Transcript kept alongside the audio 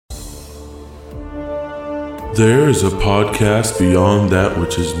There is a podcast beyond that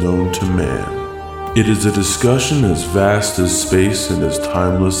which is known to man. It is a discussion as vast as space and as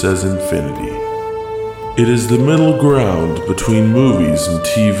timeless as infinity. It is the middle ground between movies and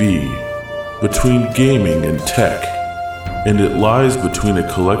TV, between gaming and tech, and it lies between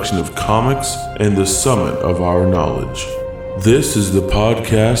a collection of comics and the summit of our knowledge. This is the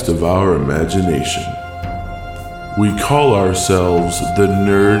podcast of our imagination. We call ourselves the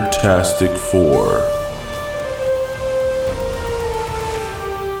Nerdtastic Four.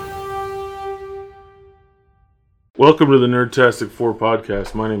 Welcome to the Nerdtastic 4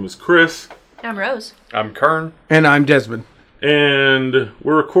 podcast. My name is Chris. I'm Rose. I'm Kern. And I'm Desmond. And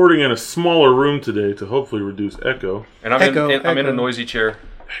we're recording in a smaller room today to hopefully reduce echo. And I'm in a noisy chair.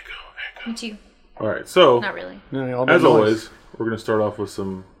 Echo. Me too. Alright, so, Not really. as always, we're going to start off with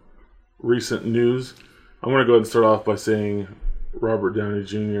some recent news. I'm going to go ahead and start off by saying Robert Downey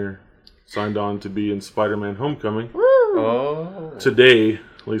Jr. signed on to be in Spider-Man Homecoming. Woo! Oh. Today,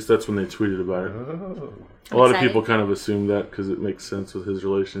 at least that's when they tweeted about it. Oh. A lot of people kind of assume that because it makes sense with his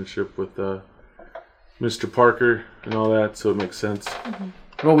relationship with Mr. Parker and all that, so it makes sense.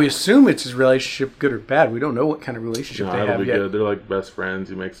 Mm-hmm. Well, we assume it's his relationship, good or bad. We don't know what kind of relationship No, they that'll have be yet. good. They're like best friends.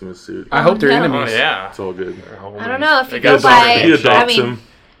 He makes him a suit. I hope they're no. enemies. Oh, yeah. It's all good. I don't know if you They go got by... He adopts him.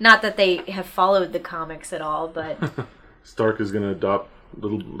 Not that they have followed the comics at all, but... Stark is going to adopt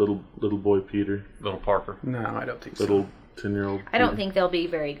little boy Peter. Little Parker. No, I don't think so. Little 10-year-old I don't think they'll be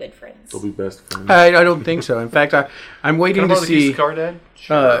very good friends. They'll be best friends. I don't think so. In fact, I'm waiting to see... Car Dad?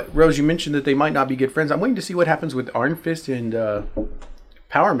 Rose, you mentioned that they might not be good friends. I'm waiting to see what happens with Iron Fist and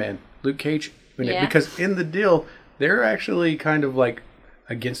Power Man, Luke Cage. Yeah. Because in the deal, they're actually kind of like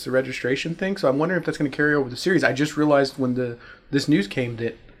against the registration thing. So I'm wondering if that's going to carry over the series. I just realized when this news came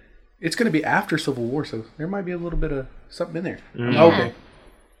that it's going to be after Civil War, so there might be a little bit of something in there. Yeah. Okay.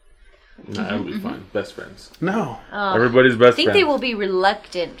 Nah, that'll be fine. Best friends. No. Everybody's best I think friends. they will be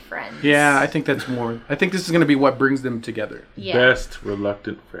reluctant friends. Yeah, I think that's more. I think this is going to be what brings them together. Yeah. Best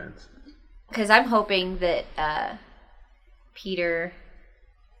reluctant friends. Because I'm hoping that Peter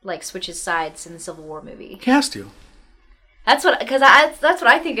switches sides in the Civil War movie. He has to. That's what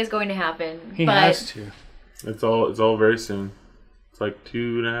I think is going to happen. He but, has to. It's all very soon. It's like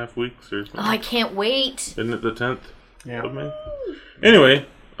 2.5 weeks or something. Oh, I can't wait. Isn't it the 10th Yeah. of May? Anyway,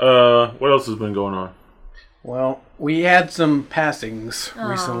 what else has been going on? Well, we had some passings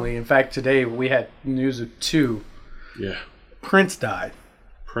recently. In fact, today we had news of 2. Yeah. Prince died.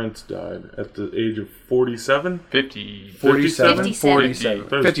 Prince died at the age of 47? 50. 47? 57.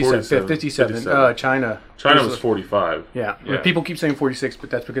 57. 57. China was 45. Yeah. Yeah. People keep saying 46, but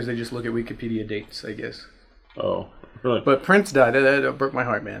that's because they just look at Wikipedia dates, I guess. Oh, really? But Prince died. That broke my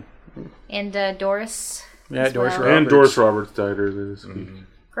heart, man. And Doris. Yeah, as Doris well. Roberts. And Doris Roberts died earlier this week.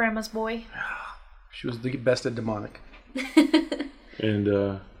 Grandma's boy. She was the best at demonic.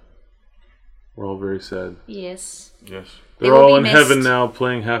 And we're all very sad. Yes. Yes. They They're will all be in missed. heaven now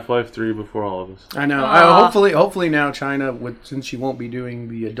playing Half-Life 3 before all of us. I know. Aw. Hopefully now China, since she won't be doing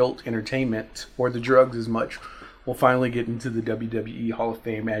the adult entertainment or the drugs as much, will finally get into the WWE Hall of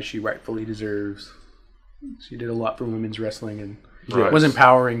Fame as she rightfully deserves. She did a lot for women's wrestling and Right. was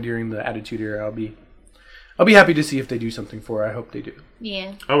empowering during the Attitude Era. I'll be happy to see if they do something for her. I hope they do.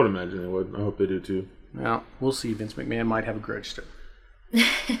 Yeah. I would imagine they would. I hope they do too. Well, we'll see. Vince McMahon might have a grudge still.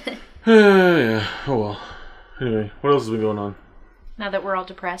 Yeah. Oh well. Anyway, what else has been going on? Now that we're all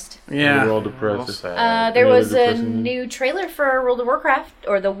depressed. Yeah. We're all depressed. There Any was other a depressing news? new trailer for World of Warcraft,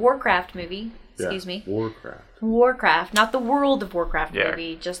 or the Warcraft movie. Excuse me. Warcraft. Warcraft, not the World of Warcraft Yeah.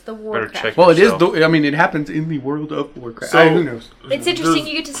 movie, just the Better Warcraft. check Well, it is. yourself. It happens in the world of Warcraft. So- Who knows? It's interesting.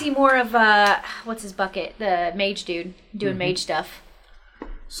 You get to see more of what's his bucket, the mage dude doing mage stuff.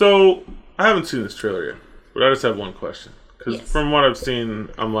 So, I haven't seen this trailer yet, but I just have one question. Because Yes. from what I've seen,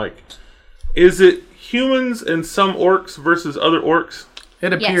 I'm like, is it humans and some orcs versus other orcs?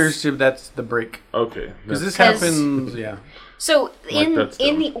 It appears Yes. to that's the break. Okay. Because this Because- happens, yeah. So in that's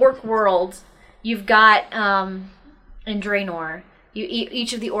dumb. the orc world, you've got in Draenor,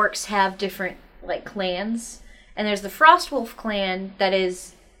 each of the orcs have different clans, and there's the Frostwolf clan that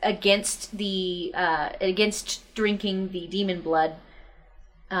is against the against drinking the demon blood.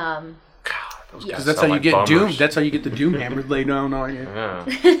 Those Because guys that's how sound you like get bummers. Doom. That's how you get the Doom hammer laid down on you.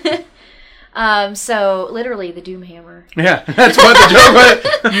 Yeah. So literally the Doom Hammer. Yeah, that's what the joke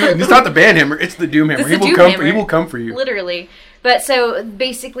was. It's not the band hammer, it's the Doom hammer. It's He the will Doom come hammer. he will come for you. Literally. But so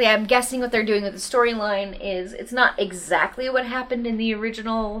basically, I'm guessing what they're doing with the storyline is it's not exactly what happened in the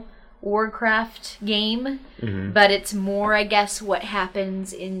original Warcraft game, but it's more, I guess, what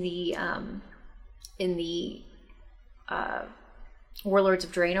happens in the Warlords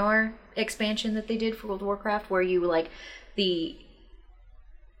of Draenor expansion that they did for World of Warcraft, where you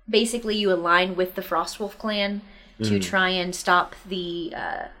basically you align with the Frostwolf clan to try and stop the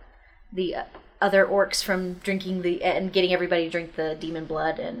other orcs from drinking and getting everybody to drink the demon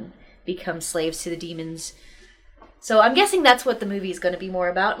blood and become slaves to the demons. So I'm guessing that's what the movie is going to be more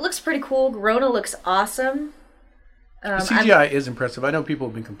about. It looks pretty cool. Garona looks awesome. The CGI is impressive. I know people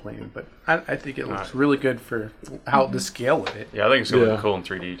have been complaining, but I think it looks really good for how the scale of it. Yeah, I think it's going to look cool in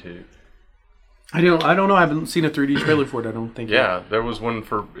 3D too. I don't know. I haven't seen a 3D trailer for it. I don't think. Yeah, there was one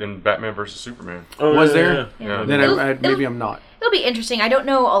in Batman vs Superman. Oh, Was yeah, there? Yeah. Then maybe I'm not. It'll be interesting. I don't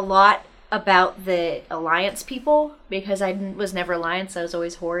know a lot about the Alliance people because I was never Alliance. I was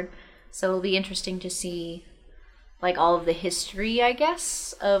always Horde. So it'll be interesting to see, like, all of the history, I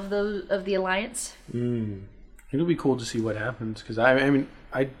guess, of the Alliance. It'll be cool to see what happens because I mean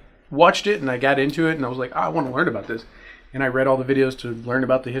I watched it and I got into it and I was like, I want to learn about this, and I read all the videos to learn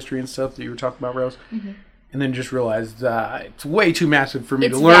about the history and stuff that you were talking about, Rose, and then just realized it's way too massive for me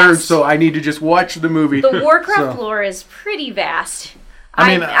to learn, vast. so I need to just watch the movie. The Warcraft lore is pretty vast.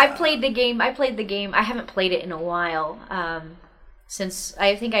 I played the game. I haven't played it in a while. Since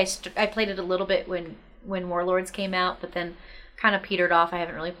I think I played it a little bit when Warlords came out, but then kind of petered off. I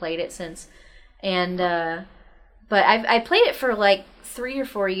haven't really played it since, and but I played it for like 3 or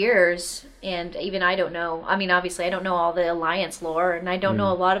 4 years, and even I don't know. I mean, obviously, I don't know all the Alliance lore, and I don't know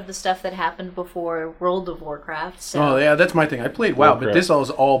a lot of the stuff that happened before World of Warcraft. So. Oh yeah, that's my thing. I played WoW, but this was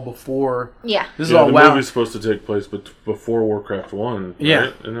all before. Yeah. This is all the WoW. movie's supposed to take place before Warcraft 1. Right?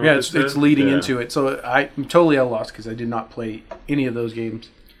 Yeah, Isn't that yeah, what it's they said? leading into it. So I'm totally at a loss because I did not play any of those games.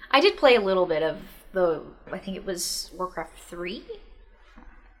 I did play a little bit of I think it was Warcraft 3,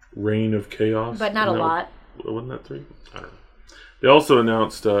 Reign of Chaos. but not a lot. Wasn't that 3? I don't know. They also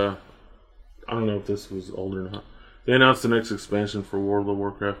announced, I don't know if this was old or not, they announced the next expansion for World of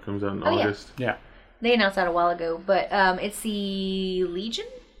Warcraft comes out in August. Yeah. They announced that a while ago, but it's the Legion,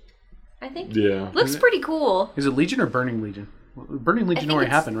 I think. Yeah. Looks pretty cool. Is it Legion or Burning Legion? Burning I Legion think already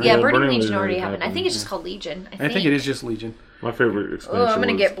it's- happened, right? Yeah, Yeah, Burning Burning Legion Legion already already happened. I think happened, it's just called Legion. I think it is just Legion. My favorite expansion Oh, I'm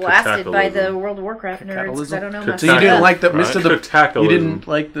gonna was get blasted by the Cataclysm. World of Warcraft nerds because I don't know my So you didn't stuff. like the Mist of the Cataclysm. You didn't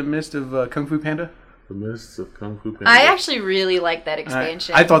like the Mist of Kung Fu Panda? The Mists of Kung Fu Panda. I actually really like that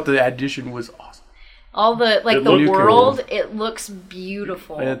expansion. I thought the addition was awesome. all the It the looked world. cool. It looks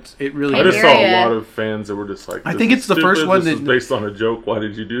beautiful. It really. I just saw Area. a lot of fans that were just like, I "This think is it's the stupid. first one This is that- based on a joke. Why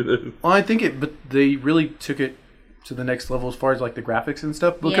did you do this?" Well, I think but they really took it to the next level as far as like the graphics and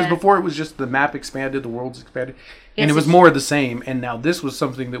stuff. Because Yeah. before it was just the map expanded, the world's expanded, and Yes, it was it's- more of the same. And now this was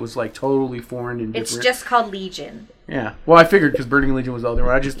something that was like totally foreign and It's different. just called Legion. Yeah. Well, I figured because Burning Legion was the other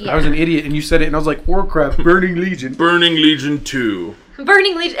one. I was an idiot, and you said it, and I was like, Warcraft, Burning Legion. Burning Legion 2.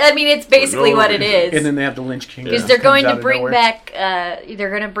 Burning Legion. I mean, it's basically no what it reason. is. And then they have the Lynch King. Because that they're comes going out to of bring nowhere. back. They're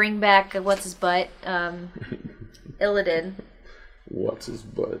going to bring back what's his butt, Illidan, What's his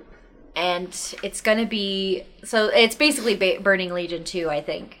butt? and it's going to be so. It's basically Burning Legion 2, I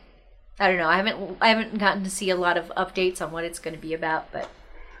think. I don't know. I haven't gotten to see a lot of updates on what it's going to be about, but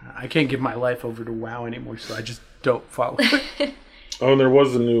I can't give my life over to WoW anymore, so I just don't follow. Oh, and there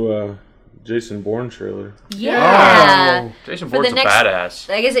was a new Jason Bourne trailer. yeah. Oh. Jason For the Bourne's a next- badass.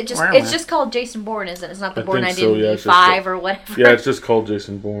 I guess Wow. it's just called Jason Bourne, isn't it? It's not the I Bourne think so, yeah, Identity it's just 5 or whatever. Yeah, it's just called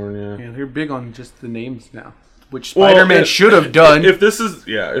Jason Bourne. Yeah. Yeah, they're big on just the names now, which Well, Spider-Man it- should have done. If this is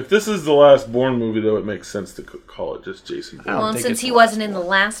the last Bourne movie, though, it makes sense to call it just Jason Bourne. Well, and think since it's he the wasn't in the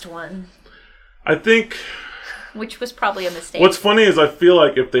last one, I think which was probably a mistake. what's funny is I feel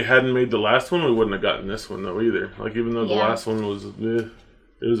like if they hadn't made the last one, we wouldn't have gotten this one though either. Like even though the Yeah. last one was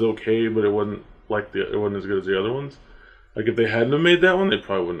it was okay, but it wasn't it wasn't as good as the other ones. Like if they hadn't have made that one, they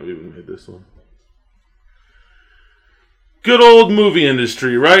probably wouldn't have even made this one. Good old movie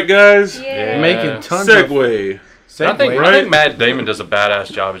industry, right, guys? Yeah. Making tons of Segue. I think right? I think Matt Damon does a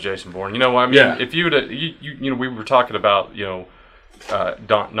badass job as Jason Bourne. You know, I mean, Yeah. if you would, you know, we were talking about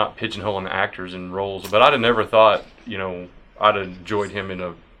not pigeonholing actors in roles, but I'd have never thought I'd have enjoyed him in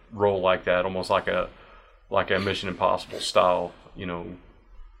a role like that, almost like a Mission Impossible style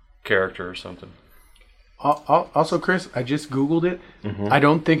character or something. Also, Chris, I just Googled it. I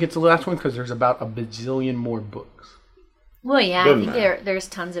don't think it's the last one because there's about a bazillion more books. Well, yeah, Doesn't I think matter. there's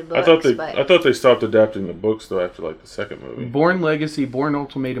tons of books. I thought they stopped adapting the books though after like the second movie. Bourne Legacy, Bourne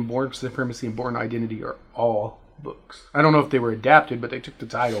Ultimatum, Bourne Supremacy, and Bourne Identity are all books. I don't know if they were adapted, but they took the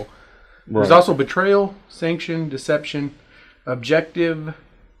title. There's Right. also Betrayal, Sanction, Deception, Objective,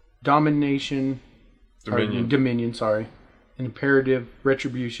 Domination, Dominion. sorry, Imperative,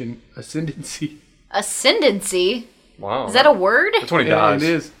 Retribution, Ascendancy. Ascendancy? Wow, Is that a word? That's when he Yeah, dies. it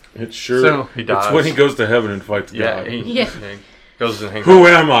is. It's sure. So, he it's dies. when he goes to heaven and fights Yeah, God. Yeah. Goes and hangs Who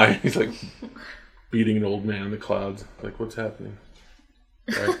out. am I? He's like beating an old man in the clouds. Like, what's happening?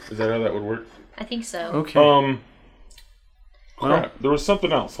 Right? Is that how that would work? I think so. Okay. Crap. There was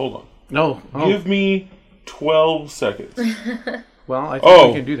something else. Hold on. No. Oh. Give me 12 seconds. Well, I think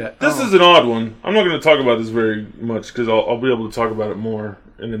we can do that. This is an odd one. I'm not going to talk about this very much because I'll be able to talk about it more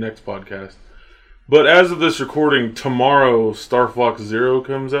in the next podcast. But as of this recording, tomorrow Star Fox Zero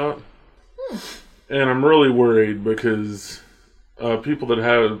comes out. And I'm really worried because people that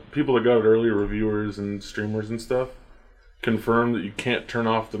got it earlier, reviewers and streamers and stuff, confirmed that you can't turn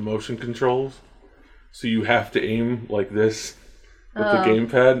off the motion controls. So you have to aim like this with the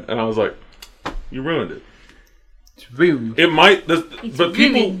gamepad. And I was like, you ruined it. It's rude. It might, but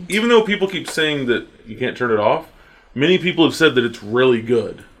people, ruined. even though people keep saying that you can't turn it off, many people have said that it's really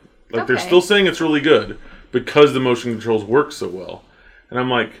good. Like, they're Okay. still saying it's really good because the motion controls work so well. And I'm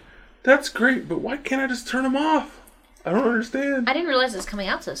like, that's great, but why can't I just turn them off? I don't understand. I didn't realize it was coming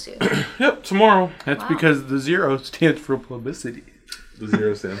out so soon. Yep, tomorrow. That's Wow. because the 0 stands for publicity. The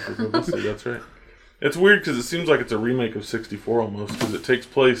zero stands for publicity, that's right. It's weird because it seems like it's a remake of 64 almost, because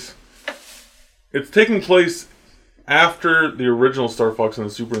it's taking place after the original Star Fox on the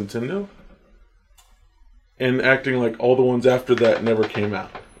Super Nintendo, and acting like all the ones after that never came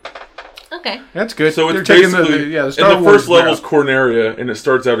out. Okay. That's good. So They're it's taking basically, the Star and the Wars first level's route. Corneria, and it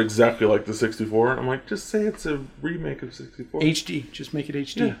starts out exactly like the 64. I'm like, just say it's a remake of 64. HD. Just make it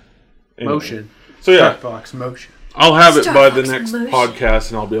HD. Yeah. Anyway. Motion. So yeah, Star Fox motion. I'll have it Star by the Fox next motion. podcast,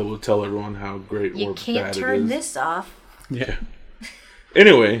 and I'll be able to tell everyone how great You or can't bad it turn is. this off. Yeah.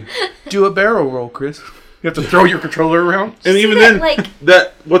 Anyway, Do a barrel roll, Chris. You have to throw your controller around. and See even that, then,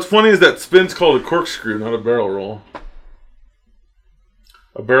 like- what's funny is that spin's called a corkscrew, not a barrel roll.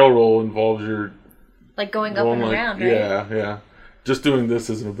 A barrel roll involves your Like going up going and like, around, right? yeah. Just doing this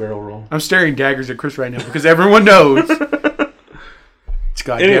isn't a barrel roll. I'm staring daggers at Chris right now because everyone knows it's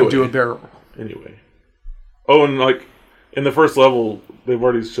goddamn Anyway. do a barrel roll. Anyway. Oh, and like, in the first level, they've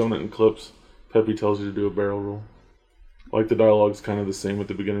already shown it in clips. Peppy tells you to do a barrel roll. Like, the dialogue's kind of the same at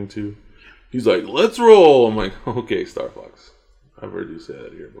the beginning, too. He's like, let's roll! I'm like, okay, Star Fox. I've heard you say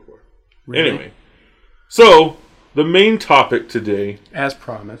that here before. Really? Anyway. So, the main topic today As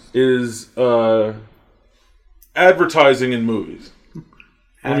promised. is advertising in movies.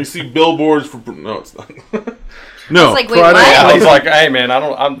 When you see billboards for... No, it's not. No. It's like, wait, Friday- what? I was like, hey man,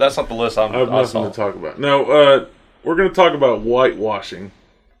 that's not the list I have I nothing saw. to talk about. No, we're going to talk about whitewashing.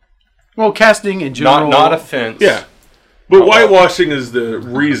 Well, casting in general. Not offense. Yeah. But whitewashing is the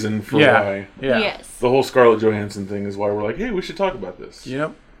reason for Yeah. why. Yeah. Yes. The whole Scarlett Johansson thing is why we're like, hey, we should talk about this.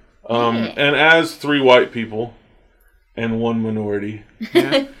 Yep. And as 3 white people and 1 minority,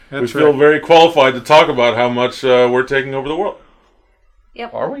 Yeah. we That's feel right. very qualified to talk about how much we're taking over the world.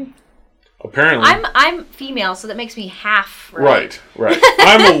 Yep. Are we? Apparently. I'm female, so that makes me half. Right. Right.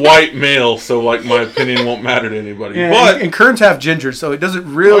 I'm a white male, so like my opinion won't matter to anybody. Yeah, But and Kern's half ginger, so it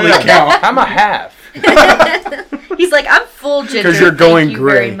doesn't really Oh, yeah. count. I'm a half. He's like, I'm full ginger. 'Cause you're thank going you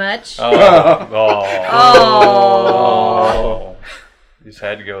gray. very much. Oh. You just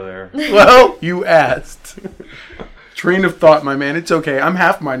had to go there. Well, you asked. Train of thought, my man. It's okay. I'm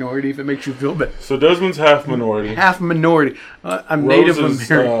half minority if it makes you feel better. so Desmond's half minority. Half minority. I'm Rose Native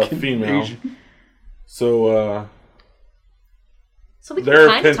is American. female. Asian. So So we can their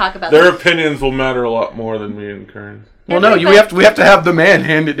kind of talk about their that. opinions will matter a lot more than me and Kern's. Well, no, we have to have the man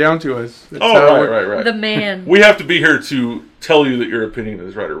hand it down to us. That's Oh, how right. The man. We have to be here to tell you that your opinion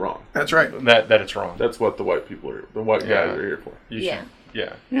is right or wrong. That's right. That it's wrong. That's what the white people are, the white Yeah. guys are here for. You Yeah. should-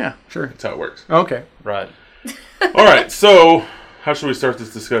 yeah. Yeah, sure. That's how it works. Okay. Right. All right, so how should we start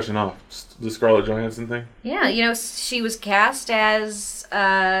this discussion off? The Scarlett Johansson thing? Yeah, you know, she was cast as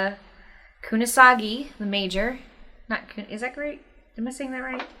Kunisagi, the Major. Is that great? Am I saying that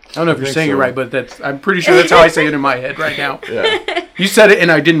right? I don't know if you're think saying so. it right, but I'm pretty sure that's how I say it in my head right now. Yeah. You said it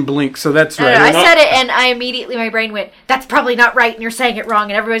and I didn't blink, so that's I, don't know, right. I said it, and I immediately, my brain went, that's probably not right, and you're saying it wrong,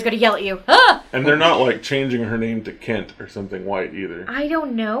 and everybody's going to yell at you. Ah! And they're not like changing her name to Kent or something white either. I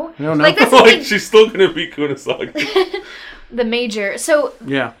don't know. I don't know. Like, that's the Like thing, she's still gonna be Kunisagi. the Major. So,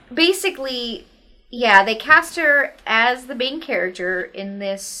 Yeah. basically, yeah, they cast her as the main character in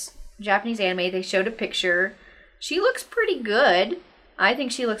this Japanese anime. They showed a picture. She looks pretty good. I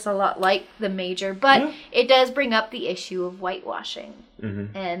think she looks a lot like the Major, but Yeah. it does bring up the issue of whitewashing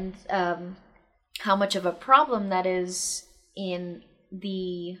Mm-hmm. and how much of a problem that is in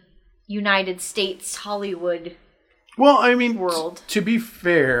the United States Hollywood. Well, I mean, World. to be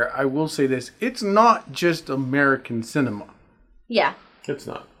fair, I will say this. It's not just American cinema. Yeah. It's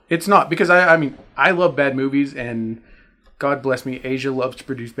not. It's not, because I mean, I love bad movies, and God bless me, Asia loves to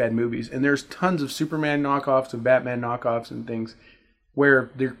produce bad movies. And there's tons of Superman knockoffs and Batman knockoffs and things. where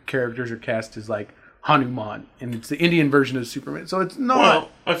their characters are cast as like Hanuman, and it's the Indian version of Superman. So it's not. Well,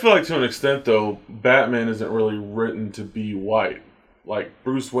 I feel like to an extent, though, Batman isn't really written to be white. Like,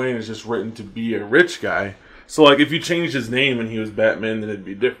 Bruce Wayne is just written to be a rich guy. So, like, if you changed his name and he was Batman, then it'd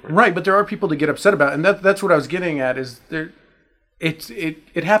be different. Right, but there are people to get upset about, and that's what I was getting at. Is there?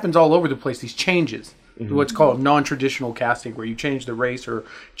 It happens all over the place. These changes, what's called non-traditional casting, where you change the race or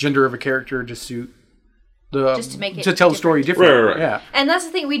gender of a character to suit the Just to make it tell the story different. Right. Yeah, And that's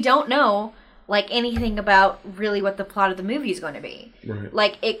the thing, we don't know like anything about really what the plot of the movie is going to be. Right.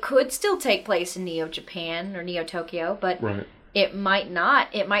 Like, it could still take place in Neo Japan or Neo Tokyo, but Right. it might not.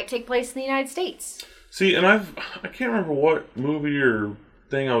 It might take place in the United States. See, and I can't remember what movie or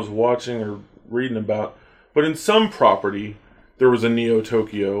thing I was watching or reading about, but in some property, there was a Neo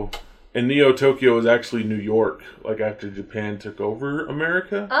Tokyo, and Neo Tokyo is actually New York, like after Japan took over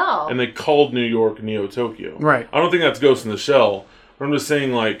America. Oh. And they called New York Neo Tokyo. Right. I don't think that's Ghost in the Shell, but I'm just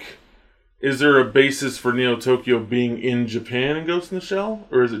saying, like, is there a basis for Neo Tokyo being in Japan in Ghost in the Shell?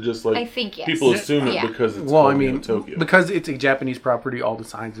 Or is it just like I think yes. people assume it Yeah. because it's well, called I mean, Neo Tokyo? because it's a Japanese property, all the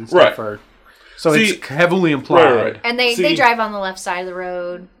signs and stuff Right. are. So See, it's heavily implied. right. And they See- drive on the left side of the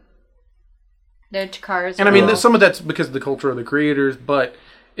road. Their cars And I are mean, all some of that's because of the culture of the creators, but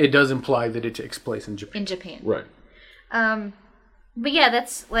it does imply that it takes place in Japan. in Japan. Right. But yeah,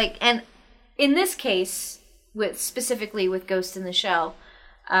 that's like, and in this case, specifically with Ghost in the Shell,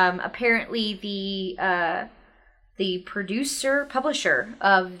 apparently the publisher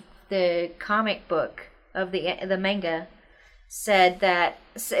of the comic book of the manga said that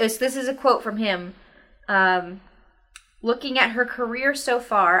this is a quote from him. Looking at her career so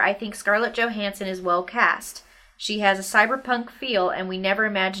far, I think Scarlett Johansson is well cast. She has a cyberpunk feel, and we never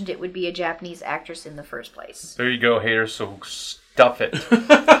imagined it would be a Japanese actress in the first place. There you go, haters. So stuff it.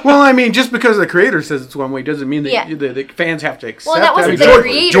 Well, I mean, just because the creator says it's one way doesn't mean that Yeah. the fans have to accept Well, that it. wasn't I mean, the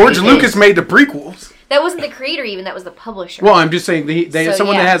creator. George Lucas made the prequels. That wasn't the creator even, that was the publisher. Well, I'm just saying, So,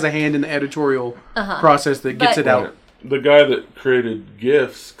 someone yeah. that has a hand in the editorial process that gets But- it out. The guy that created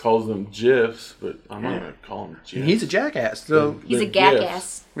GIFs calls them GIFs, but I'm not going to call them GIFs. And he's a jackass, so He's a They're gack GIFs.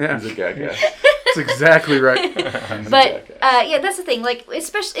 ass. yeah, He's a gag that's exactly right. But yeah, that's the thing. Like,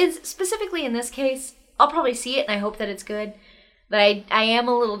 especially specifically in this case, I'll probably see it and I hope that it's good. But I am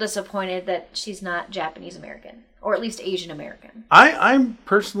a little disappointed that she's not Japanese American, or at least Asian American. I'm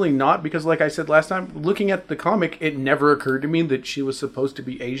personally not, because like I said last time, looking at the comic, it never occurred to me that she was supposed to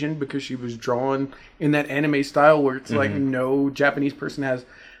be Asian because she was drawn in that anime style where it's like no Japanese person has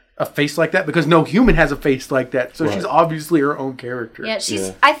a face like that, because no human has a face like that. So she's obviously her own character. Yeah, she's.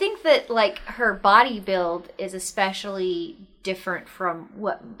 Yeah. I think that like her body build is especially different from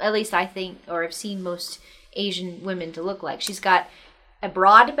what at least I think or have seen most Asian women to look like. She's got a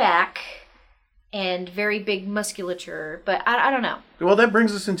broad back and very big musculature, but I don't know. Well, that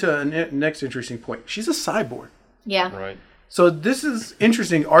brings us into a next interesting point. She's a cyborg. Yeah. Right. So this is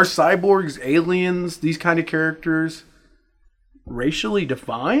interesting. Are cyborgs, aliens, these kind of characters racially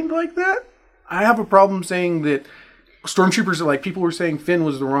defined like that? I have a problem saying that stormtroopers are like, people were saying Finn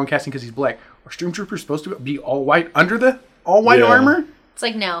was the wrong casting because he's black. Are stormtroopers supposed to be all white under the all white Yeah. armor? It's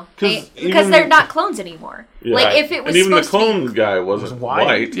like no, 'Cause because even- they're not clones anymore. Yeah. Like if it was and even the supposed clone to guy wasn't white.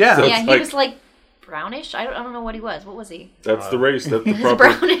 white. Yeah. so be, it's yeah, he like, was like brownish. I don't know what he was. What was he? that's the race. That's the proper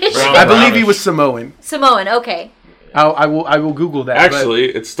brownish. brown I believe he brownish. was Samoan. Samoan. Okay, I will Google that. Actually,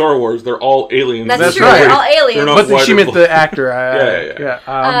 it's Star Wars. They're all aliens. that's, That's true. right. They're all aliens. They're but, not she white or meant the black. actor.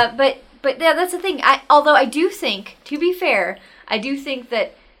 Yeah. But yeah, that's the thing. Although I do think, to be fair, I do think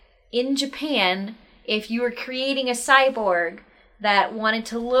that in Japan, if you were creating a cyborg that wanted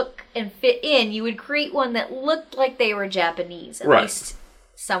to look and fit in, you would create one that looked like they were Japanese, at Right. least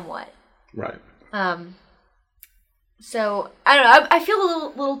somewhat. Right. So I don't know. I feel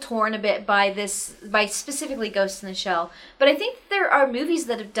a little torn a bit by specifically Ghost in the Shell, but I think there are movies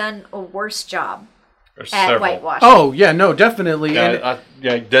that have done a worse job There's at several. whitewashing. Oh yeah, no, definitely. And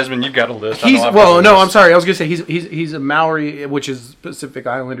Yeah, Desmond, you've got a list. I he's know I've got a no, list. I'm sorry. I was gonna say he's a Maori, which is Pacific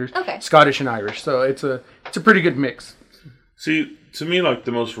Islanders, Okay. Scottish and Irish. So it's a pretty good mix. See, to me, like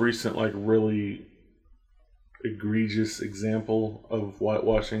the most recent, like really egregious example of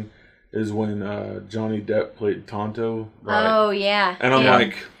whitewashing is when Johnny Depp played Tonto. Oh yeah. And I'm yeah.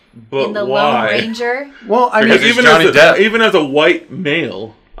 like, but in the why? Lone Ranger. Well, I mean, Because Like, it's Johnny Depp. even as a white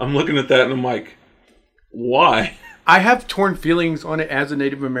male, I'm looking at that and I'm like, why? I have torn feelings on it as a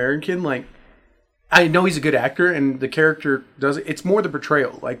Native American. Like, I know he's a good actor, and the character does it. It's more the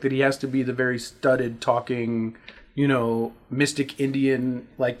portrayal, like that he has to be the very studded, talking, mystic Indian,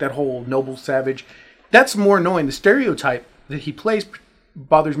 like that whole noble savage. That's more annoying. The stereotype that he plays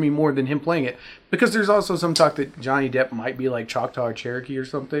bothers me more than him playing it. Because there's also some talk that Johnny Depp might be like Choctaw or Cherokee or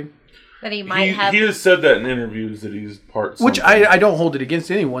something. That he might have. He has said that in interviews that he's part. Which something. I don't hold it against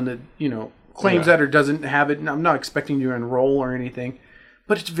anyone that, claims that or doesn't have it. And I'm not expecting you to enroll or anything.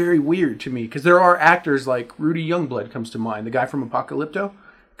 But it's very weird to me because there are actors like Rudy Youngblood comes to mind. The guy from Apocalypto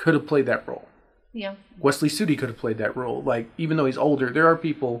could have played that role. Yeah. Wesley Sooty could have played that role. Like, even though he's older, there are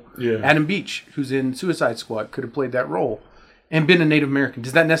people. Yeah. Adam Beach, who's in Suicide Squad, could have played that role and been a Native American.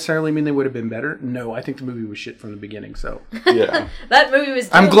 Does that necessarily mean they would have been better? No, I think the movie was shit from the beginning. So Yeah. That movie was.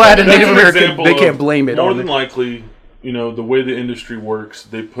 I'm glad a That's Native an American. example They of can't blame it More on than it. likely, the way the industry works,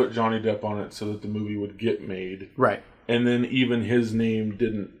 they put Johnny Depp on it so that the movie would get made. Right. And then even his name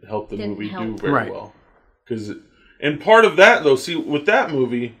didn't help the movie do very Right. well. And part of that, though, see, with that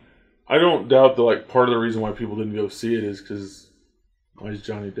movie, I don't doubt that, part of the reason why people didn't go see it is because why is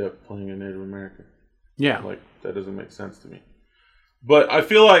Johnny Depp playing a Native American? Yeah. That doesn't make sense to me. But I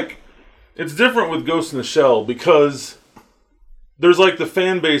feel like it's different with Ghost in the Shell because there's, the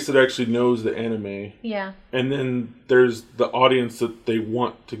fan base that actually knows the anime. Yeah. And then there's the audience that they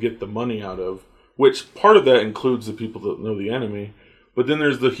want to get the money out of, which part of that includes the people that know the anime. But then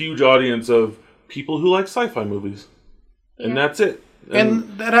there's the huge audience of people who like sci-fi movies. And that's it.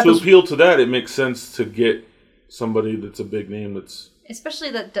 And that happens. To appeal to that, it makes sense to get somebody that's a big name that's...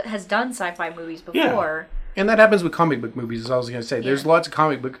 Especially that has done sci-fi movies before. Yeah. And that happens with comic book movies, as I was going to say. There's lots of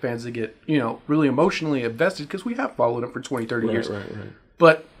comic book fans that get, really emotionally invested because we have followed them for 20, 30 years. Right.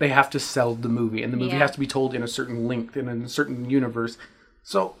 But they have to sell the movie, and the movie Yeah. has to be told in a certain length and in a certain universe.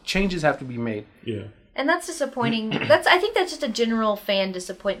 So changes have to be made. Yeah. And that's disappointing. I think that's just a general fan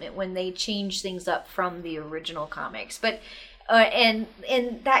disappointment when they change things up from the original comics. But and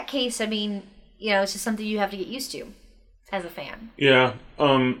in that case, I mean, it's just something you have to get used to as a fan. Yeah.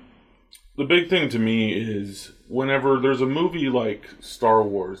 The big thing to me is whenever there's a movie like Star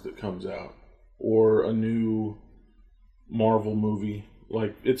Wars that comes out or a new Marvel movie,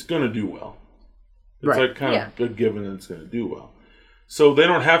 it's going to do well. It's Right. kind of a given that it's going to do well. So they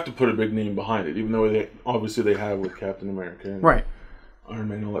don't have to put a big name behind it, even though they have with Captain America and Right. Iron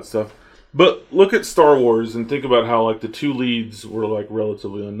Man and all that stuff. But look at Star Wars and think about how the two leads were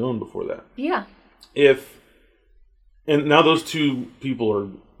relatively unknown before that. Yeah. And now those two people are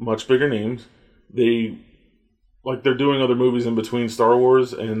much bigger names. They're doing other movies in between Star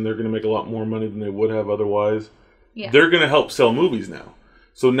Wars, and they're going to make a lot more money than they would have otherwise. Yeah. They're going to help sell movies now.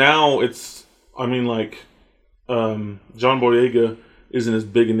 So now it's, John Boyega isn't as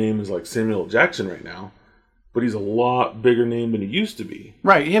big a name as Samuel L. Jackson right now, but he's a lot bigger name than he used to be.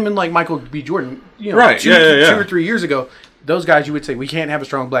 Right. Him and Michael B. Jordan, Right. two Yeah. or 3 years ago, those guys you would say we can't have a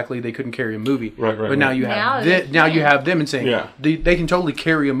strong black lead. They couldn't carry a movie. Right. But now you have you have them and saying they can totally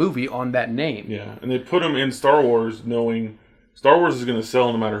carry a movie on that name. Yeah, and they put him in Star Wars knowing Star Wars is going to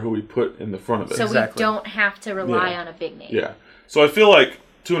sell no matter who we put in the front of it. So Exactly. we don't have to rely on a big name. Yeah. So I feel like,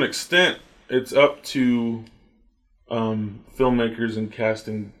 to an extent, it's up to filmmakers and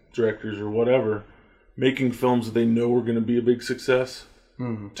casting directors or whatever making films that they know are going to be a big success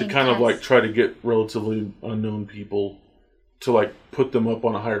to kind of try to get relatively unknown people to put them up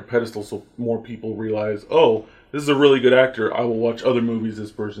on a higher pedestal so more people realize, oh, this is a really good actor. I will watch other movies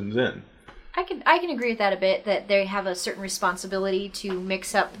this person's in. I can agree with that a bit, that they have a certain responsibility to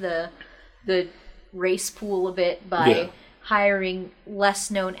mix up the race pool a bit by hiring less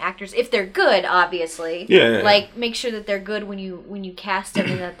known actors if they're good, obviously. Yeah. Make sure that they're good when you cast them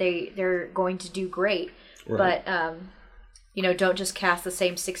and that they're going to do great. Right. But don't just cast the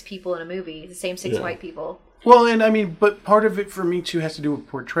same 6 people in a movie, the same 6 white people. Well, and but part of it for me too has to do with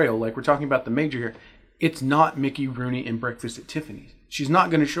portrayal. We're talking about the major here. It's not Mickey Rooney in Breakfast at Tiffany's. She's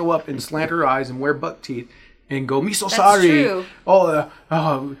not going to show up and slant her eyes and wear buck teeth and go, "Me so sorry." True. Don't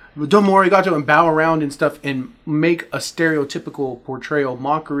arigato, and bow around and stuff and make a stereotypical portrayal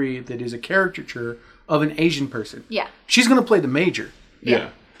mockery that is a caricature of an Asian person. Yeah. She's going to play the major. Yeah.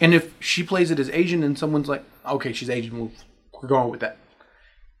 And if she plays it as Asian and someone's like, okay, she's Asian, we're going with that.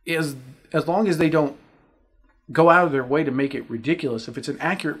 As long as they don't go out of their way to make it ridiculous, if it's an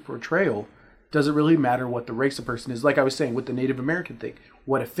accurate portrayal, does it really matter what the race of person is? Like I was saying with the Native American thing,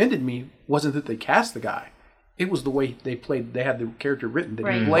 what offended me wasn't that they cast the guy. It was the way they played. They had the character written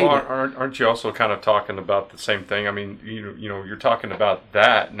that he played it. Aren't you also kind of talking about the same thing? I mean, you're talking about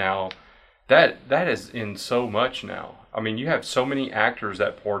that now. That is in so much now. I mean, you have so many actors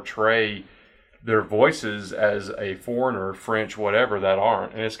that portray their voices as a foreigner, French, whatever, that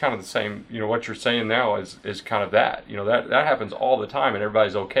aren't. And it's kind of the same, what you're saying now is kind of that. That happens all the time, and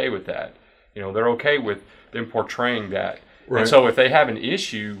everybody's okay with that. They're okay with them portraying that. Right. And so if they have an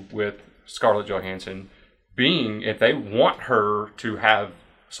issue with Scarlett Johansson if they want her to have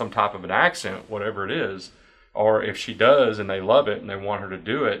some type of an accent, whatever it is, or if she does and they love it and they want her to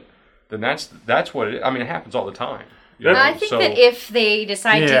do it, then that's what it. I mean, it happens all the time. I think that if they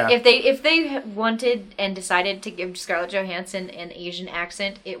decide Yeah. to, if they wanted and decided to give Scarlett Johansson an Asian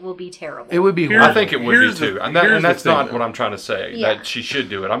accent, it will be terrible. It would be I horrible. think it would be too, and that's thing, not though. what I'm trying to say. Yeah. That she should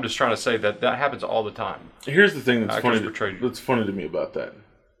do it. I'm just trying to say that happens all the time. Here's the thing that's Actors funny. portrayed- That's funny to me about that.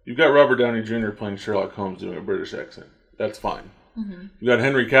 You've got Robert Downey Jr. playing Sherlock Holmes doing a British accent. That's fine. You got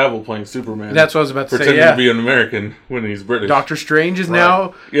Henry Cavill playing Superman. That's what I was about to say, pretending yeah. to be an American when he's British. Doctor Strange is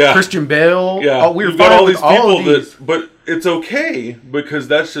now. Yeah. Christian Bale. Yeah, Oh, we were you've got fine all with these all people of these. but it's okay because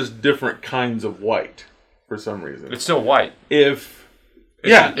that's just different kinds of white for some reason. It's still white. If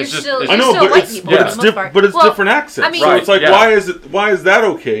You're it's just still, it's- I you're know, still but white it's people but for it's the most part. different Well, accents. I mean, so Right, it's like yeah. why is that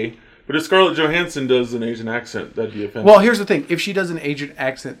okay? But if Scarlett Johansson does an Asian accent, that'd be offensive. Well, here's the thing: if she does an Asian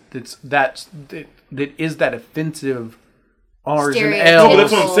accent, that is that offensive R's and Stereotypical. no, L's. but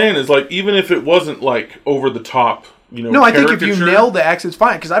that's what I'm saying. Is like even if it wasn't like over the top, No, I think if you caricature- nail the accents,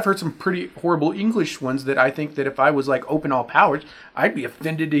 fine. Because I've heard some pretty horrible English ones that I think that if I was like open all powers, I'd be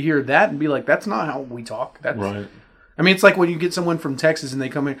offended to hear that and be like, "That's not how we talk." That's right. I mean, it's like when you get someone from Texas and they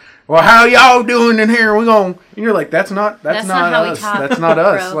come in, well, how y'all doing in here? We going, and you're like, that's not That's not how we us. talk, That's not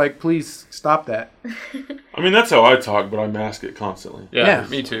us. bro. Like, please stop that. I mean, that's how I talk, but I mask it constantly. Yeah, Yeah.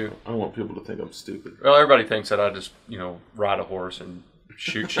 me too. I don't want people to think I'm stupid. Well, everybody thinks that I just ride a horse and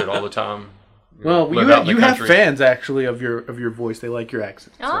shoot shit all the time. Well, live out in the you have country. fans actually of your voice. They like your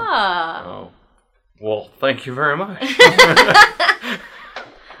accent. So. Ah, Oh, well, thank you very much.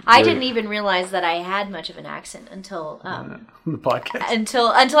 I didn't even realize that I had much of an accent until The podcast. until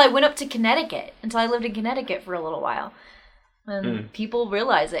I went up to Connecticut. Until I lived in Connecticut for a little while, and people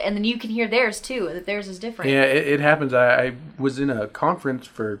realize it, and then you can hear theirs too. That theirs is different. Yeah, it happens. I was in a conference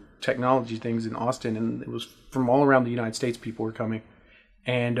for technology things in Austin, and it was from all around the United States. People were coming,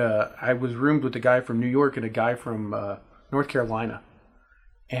 and I was roomed with a guy from New York and a guy from North Carolina,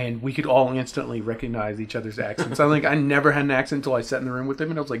 and we could all instantly recognize each other's accents. I never had an accent until I sat in the room with him,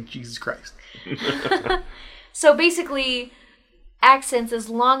 and I was like, Jesus Christ. So basically, accents, as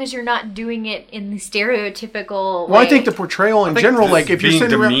long as you're not doing it in the stereotypical. Well, way. I think the portrayal in general, like if you're being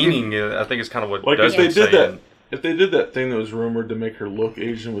sitting around, demeaning, I think is kind of what Like if Desmond's they did saying. that, if they did that thing that was rumored to make her look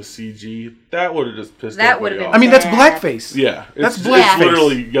Asian with CG, that would have just pissed That everybody would've off. been I mean, that's bad. blackface. Yeah, That's it's blackface.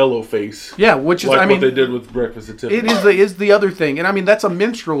 literally yellow face. Yeah, which is Like I mean what they did with Breakfast at Tiffany's. it is the other thing, and I mean that's a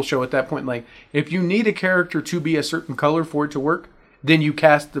minstrel show at that point. Like if you need a character to be a certain color for it to work, then you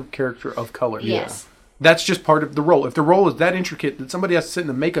cast the character of color. Yes. That's just part of the role. If the role is that intricate that somebody has to sit in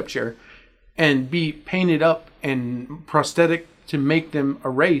a makeup chair and be painted up and prosthetic to make them a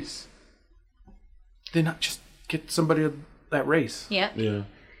race, then not just get somebody of that race. Yeah. Yeah.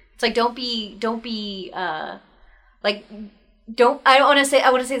 It's like don't be like don't I want to say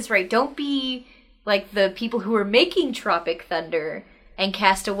this right. Don't be like the people who are making Tropic Thunder and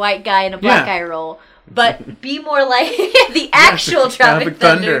cast a white guy in a black Yeah. guy role, but be more like the actual Tropic Tropic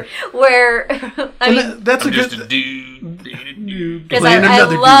Thunder, where I And mean, that's a I'm just a good. dude. because playing I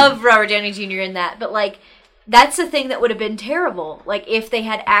another love Robert Downey Jr. in that, but like that's the thing that would have been terrible. Like if they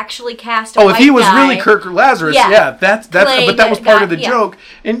had actually cast a Oh, white if he was guy, really Kirk Lazarus, Yeah. yeah, that's Playing but that was that part guy, of the yeah. joke,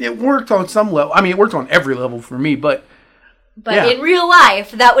 and it worked on some level. I mean, it worked on every level for me, but but yeah. in real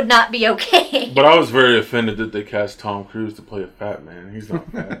life that would not be okay. But I was very offended that they cast Tom Cruise to play a fat man. He's not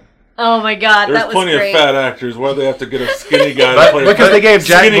fat. Oh my god, There's that was plenty great. of fat actors. Why do they have to get a skinny guy to play? because a fat? they gave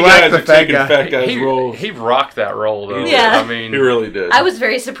Jack skinny Black guys the are fat taking guy. fat guys' roles. He rocked that role though. Yeah. I mean, He really did. I was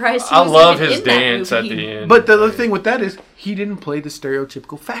very surprised. He I was love even his in that dance at movie. the end. But the other thing with that is he didn't play the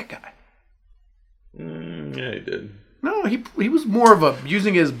stereotypical fat guy. Yeah, he did. No, he was more of a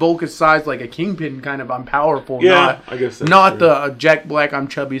using his bulk as size like a kingpin kind of. I'm powerful. Yeah, not, I guess that's not true. the Jack Black. I'm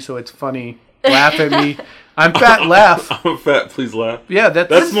chubby, so it's funny. Laugh at me. I'm fat. Laugh. I'm fat. Please laugh. Yeah,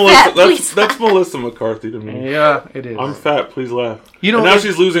 That's I'm Melissa. fat, please That's Melissa McCarthy to me. yeah, it is. I'm fat. Please laugh. You know, and now it-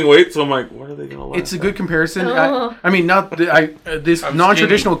 she's losing weight, so I'm like, what are they gonna laugh? It's a at? good comparison. Oh. I mean, not the, this I'm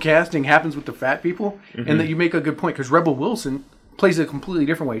non-traditional casting happens with the fat people, Mm-hmm. and that you make a good point because Rebel Wilson plays it a completely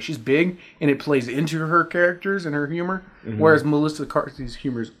different way. She's big, and it plays into her characters and her humor, Mm-hmm. whereas Melissa McCarthy's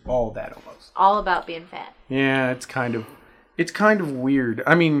humor is all that almost. All about being fat. Yeah, it's kind of weird.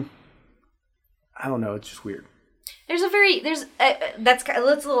 I mean, I don't know. It's just weird. That's a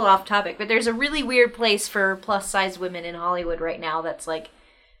little off topic, but there's a really weird place for plus size women in Hollywood right now. That's like,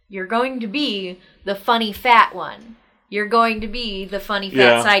 you're going to be the funny fat one. You're going to be the funny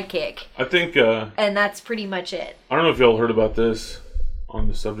fat sidekick, I think and that's pretty much it. I don't know if y'all heard about this on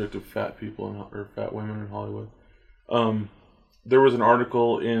the subject of fat people or fat women in Hollywood. There was an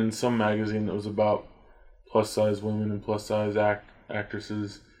article in some magazine that was about plus size women and plus size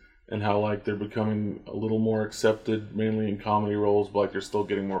actresses, and how like they're becoming a little more accepted, mainly in comedy roles, but like they're still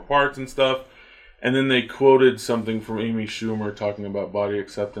getting more parts and stuff. And then they quoted something from Amy Schumer talking about body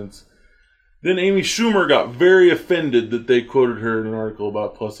acceptance. Then Amy Schumer got very offended that they quoted her in an article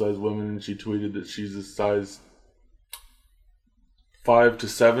about plus size women, and she tweeted that she's a size 5 to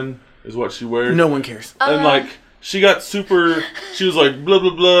 7 is what she wears. No one cares. And like she got super, she was like blah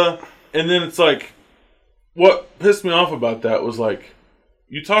blah blah, and then it's like, what pissed me off about that was like,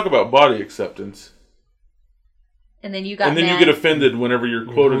 you talk about body acceptance, and then you got and then mad. you get offended whenever you're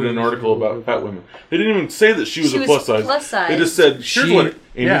quoted in an article about fat women. They didn't even say that she was a plus size. They just said, here's what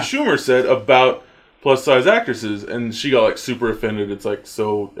Amy Schumer said about plus size actresses, and she got like super offended. It's like,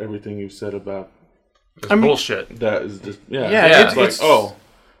 so everything you said about bullshit. That is just it's like, oh,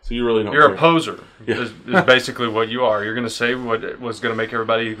 so you really don't. You're care. a poser. Is basically what you are. You're going to say what was going to make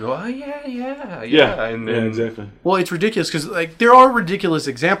everybody go, oh yeah, and then exactly. Well, it's ridiculous because like there are ridiculous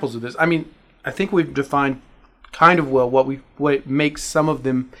examples of this. I mean, I think we've defined kind of well what makes some of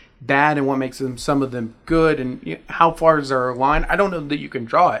them bad and what makes some of them good, and how far is our line. I don't know that you can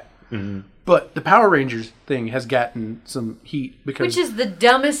draw it. Mm-hmm. But the Power Rangers thing has gotten some heat because which is the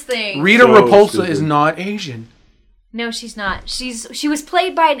dumbest thing. Rita Repulsa is not Asian. No, she's not. She was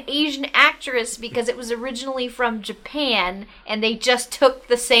played by an Asian actress because it was originally from Japan, and they just took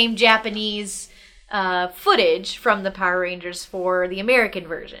the same Japanese footage from the Power Rangers for the American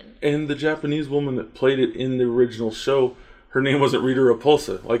version. And the Japanese woman that played it in the original show, her name wasn't Rita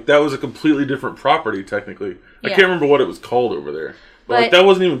Repulsa. Like, that was a completely different property, technically. I can't remember what it was called over there. But like, that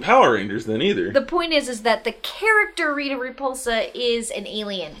wasn't even Power Rangers then either. The point is that the character Rita Repulsa is an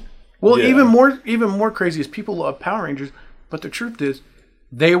alien. Well, even more crazy is people love Power Rangers, but the truth is,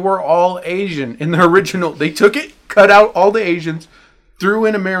 they were all Asian in the original. They took it, cut out all the Asians, threw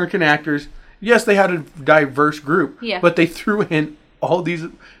in American actors. Yes, they had a diverse group, but they threw in all these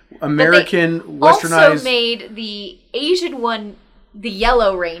American westernized. Also made the Asian one the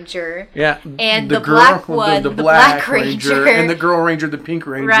Yellow Ranger, and the girl, black one, the Black Ranger, and the Girl Ranger, the Pink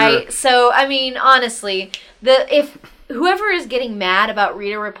Ranger. Right. So, I mean, honestly, if whoever is getting mad about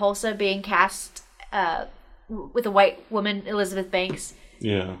Rita Repulsa being cast with a white woman, Elizabeth Banks,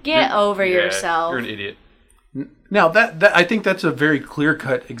 get over yourself. You're an idiot. Now that I think that's a very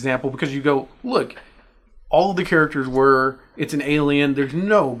clear-cut example because you go, look, all the characters it's an alien. There's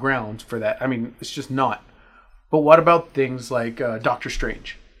no grounds for that. I mean, it's just not. But what about things like Doctor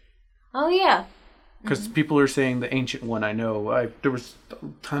Strange? Oh, yeah. Because people are saying the Ancient One, I know. There was a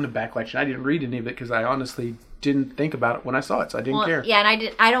ton of backlash. And I didn't read any of it because I honestly didn't think about it when I saw it, so I didn't care. Yeah,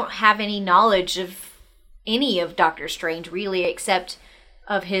 and I don't have any knowledge of any of Doctor Strange, really, except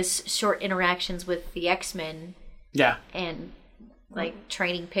of his short interactions with the X-Men. Yeah. And, like,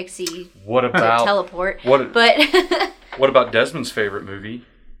 training Pixie to teleport. What about Desmond's favorite movie?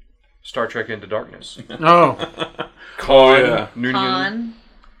 Star Trek Into Darkness. Oh. Khan Noonien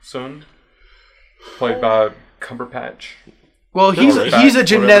son, played by Cumberbatch. Well, he's a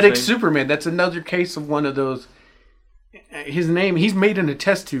genetic Superman. That's another case of one of those. His name, he's made in a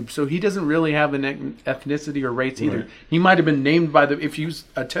test tube, so he doesn't really have an ethnicity or race either. He might have been named by if he's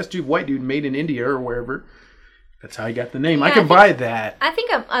a test tube white dude made in India or wherever. That's how he got the name. Yeah, I can buy that. I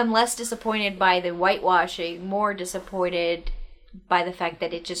think I'm less disappointed by the whitewashing, more disappointed by the fact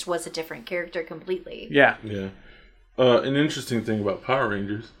that it just was a different character completely. Yeah. Yeah. An interesting thing about Power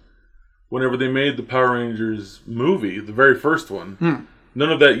Rangers, whenever they made the Power Rangers movie, the very first one,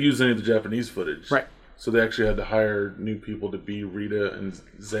 none of that used any of the Japanese footage. Right. So they actually had to hire new people to be Rita and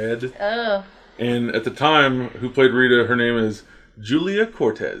Zed. Oh. And at the time, who played Rita, her name is Julia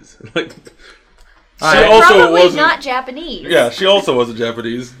Cortez. Like, she also wasn't not Japanese. Yeah, she also wasn't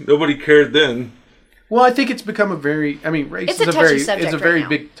Japanese. Nobody cared then. Well, I think it's become race is a very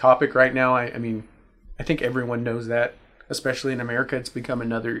big topic right now. I mean, I think everyone knows that, especially in America. It's become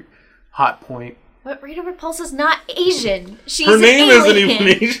another hot point. But Rita Repulsa's not Asian. She's her name an isn't alien. even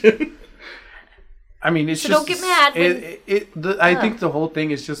Asian. I mean, it's so just... don't get mad. I think the whole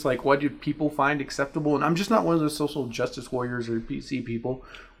thing is just like, what do people find acceptable? And I'm just not one of those social justice warriors or PC people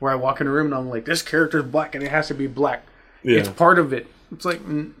where I walk in a room and I'm like, this character's black and it has to be black. Yeah. It's part of it. It's like...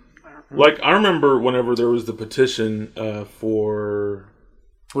 Like, I remember whenever there was the petition for...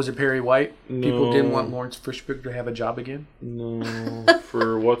 Was it Perry White? No. People didn't want Lawrence Fishburne to have a job again? No.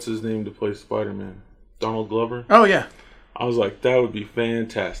 For what's-his-name to play Spider-Man? Donald Glover? Oh, yeah. I was like, that would be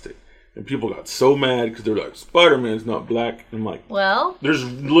fantastic. And people got so mad because they're like, Spider-Man's not black. And I'm like, well, there's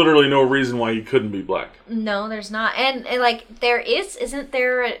literally no reason why he couldn't be black. No, there's not. And like, there isn't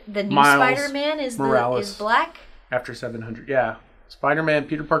there the new Miles Spider-Man is Morales is black? After 700, yeah. Spider-Man,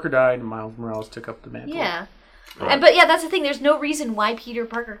 Peter Parker died, and Miles Morales took up the mantle. Yeah. Right. But yeah, that's the thing. There's no reason why Peter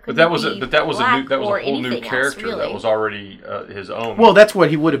Parker couldn't But that was be a whole new anything character else, really. that was already his own. Well, that's what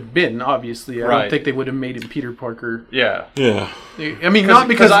he would have been. Obviously, I Right. don't think they would have made him Peter Parker. yeah. Yeah. I mean, not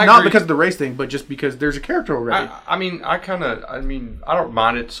because I not agree. because of the race thing, but just because there's a character already. I don't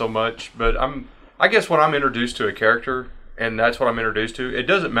mind it so much, but I guess when I'm introduced to a character, and that's what I'm introduced to, it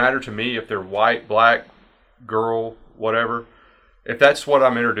doesn't matter to me if they're white, black, girl, whatever. If that's what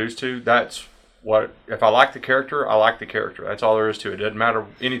I'm introduced to, that's what. If I like the character, I like the character. That's all there is to it. It doesn't matter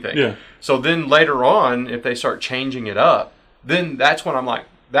anything. Yeah. So then later on, if they start changing it up, then that's when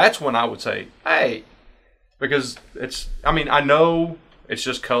that's when I would say, hey, because I know it's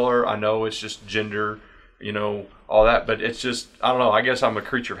just color. I know it's just gender, all that. But it's just, I don't know. I guess I'm a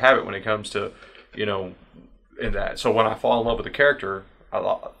creature of habit when it comes to, in that. So when I fall in love with a character,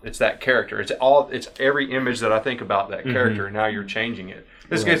 it's that character. It's every image that I think about that character, and now you're changing it.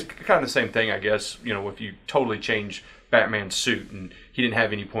 This is kind of the same thing, I guess, if you totally change Batman's suit and he didn't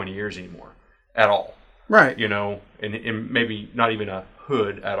have any pointy ears anymore at all. Right. And maybe not even a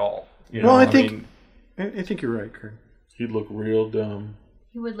hood at all. Well, I think you're right, Kurt. He'd look real dumb.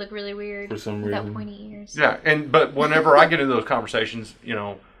 He would look really weird For some without reason. pointy ears. Yeah, but whenever I get into those conversations,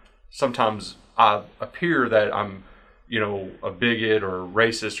 sometimes I appear that I'm, a bigot or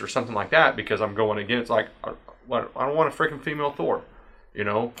racist or something like that because I'm going against, I don't want a freaking female Thor.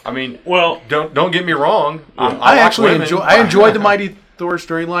 Well, don't get me wrong. I like actually women. enjoy the Mighty Thor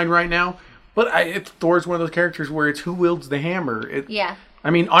storyline right now, but Thor's one of those characters where it's who wields the hammer. Yeah. I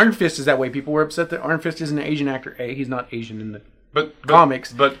mean, Iron Fist is that way. People were upset that Iron Fist isn't an Asian actor. He's not Asian in the but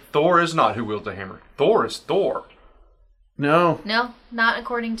comics. But Thor is not who wields the hammer. Thor is Thor. No, not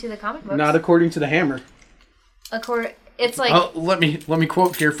according to the comic books. not according to the hammer. It's like Let me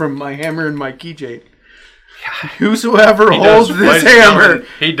quote here from my hammer and my keychain. Whosoever holds this ladies and hammer, gentlemen,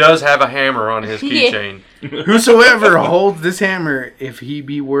 he does have a hammer on his Yeah. keychain. whosoever holds this hammer, if he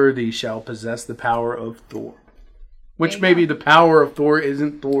be worthy, shall possess the power of Thor. Which you maybe go. the power of Thor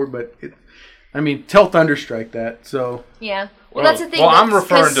isn't Thor, but tell Thunderstrike that. So yeah. Well, that's the thing. Well, I'm that's-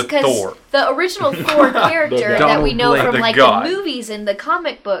 referring to 'cause Thor. The original Thor character that Donald we know Blake. from The like god. the movies and the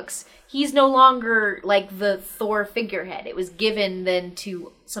comic books, he's no longer like the Thor figurehead. It was given then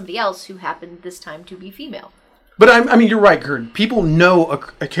to somebody else who happened this time to be female. But you're right, Kurt. People know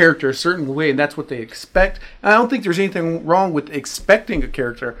a character a certain way, and that's what they expect. And I don't think there's anything wrong with expecting a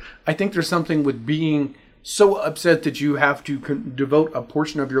character. I think there's something with being so upset that you have to devote a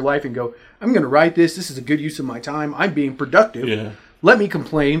portion of your life and go, I'm going to write this. This is a good use of my time. I'm being productive. Yeah. Let me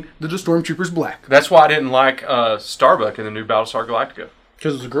complain that the Stormtrooper's black. That's why I didn't like Starbuck in the new Battlestar Galactica.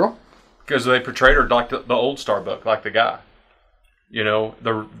 Because it's a girl? Because they portrayed her like the old Starbuck, like the guy.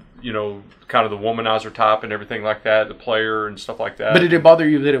 Kind of the womanizer type and everything like that, the player and stuff like that. But did it bother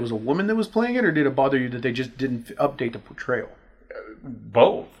you that it was a woman that was playing it, or did it bother you that they just didn't update the portrayal?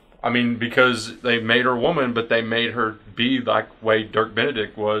 Both. Because they made her a woman, but they made her be like way Dirk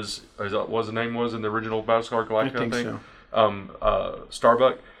Benedict was the name was in the original Battlestar Galactica. I think so.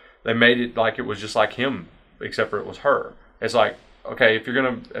 Starbuck. They made it like it was just like him, except for it was her. It's like, okay, if you're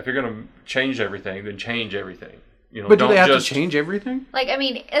gonna change everything, then change everything. But do they have to change everything?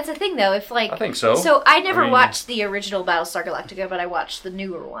 It's a thing though. If I think so. So I never watched the original Battlestar Galactica, but I watched the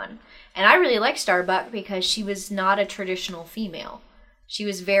newer one, and I really liked Starbuck because she was not a traditional female. She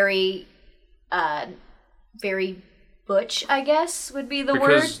was very, very butch, I guess would be the word.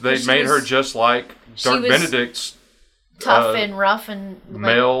 Because they made her just like Dirk was Benedict's tough and rough and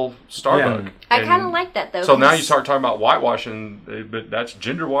male Starbuck. Yeah. I kind of like that though. So now you because- start talking about whitewashing, but that's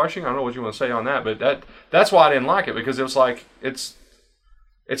gender washing. I don't know what you want to say on that, but that's why I didn't like it, because it was like it's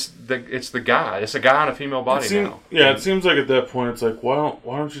the guy. It's a guy in a female body now. Yeah, it seems like at that point it's like, why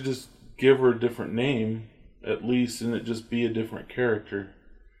don't you just give her a different name at least, and it just be a different character?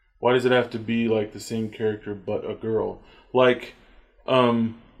 Why does it have to be like the same character but a girl? Like,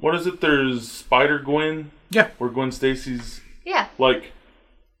 what is it? There's Spider-Gwen. Yeah. Where Gwen Stacy's Yeah. like,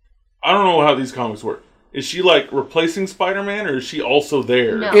 I don't know how these comics work. Is she like replacing Spider-Man, or is she also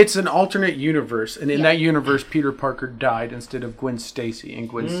there? No. It's an alternate universe, and in Yeah. that universe, Peter Parker died instead of Gwen Stacy, and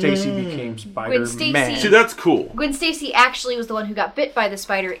Gwen Stacy became Spider-Man. Stacy- See, that's cool. Gwen Stacy actually was the one who got bit by the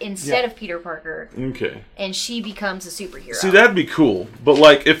spider instead of Peter Parker, Okay. and she becomes a superhero. See, that'd be cool. But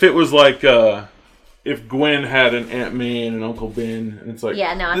like, if it was like, if Gwen had an Aunt May and an Uncle Ben, and it's like,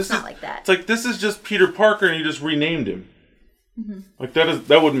 Yeah, no, it's this not is- like that. It's like, this is just Peter Parker, and you just renamed him. Mm-hmm. Like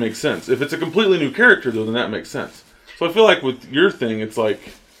that wouldn't make sense. If it's a completely new character, though, then that makes sense. So I feel like with your thing, it's like,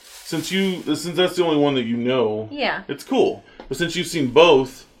 since that's the only one that you know, Yeah. it's cool. But since you've seen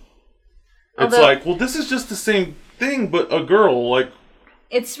both, it's Although- like, well, this is just the same thing, but a girl, like...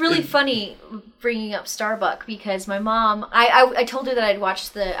 It's really funny bringing up Starbuck because my mom, I told her that I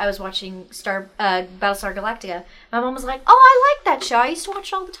was watching Battlestar Galactica. My mom was like, "Oh, I like that show. I used to watch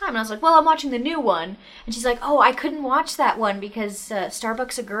it all the time." And I was like, "Well, I'm watching the new one." And she's like, "Oh, I couldn't watch that one because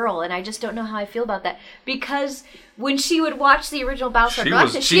Starbuck's a girl, and I just don't know how I feel about that." Because when she would watch the original Battlestar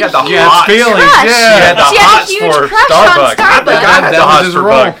Galactica, she had the hot feelings. crush. Yeah. She had the She had a hots huge for crush Starbuck. on Starbuck. I had the That was hots his for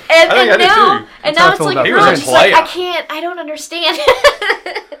role. Buck. I think I did now, too. and That's how I now it's feel like, about He was a girl, she's like, player. I don't understand.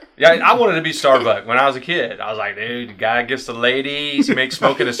 Yeah, I wanted to be Starbuck when I was a kid. I was like, dude, the guy gets the ladies, he makes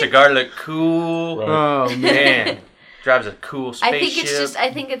smoking a cigar look cool. Right. Oh, man. Man, drives a cool spaceship.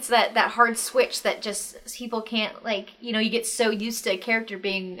 I think it's that hard switch that just people can't, like, you get so used to a character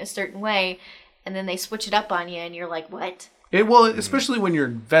being a certain way, and then they switch it up on you, and you're like, what? Well, especially when you're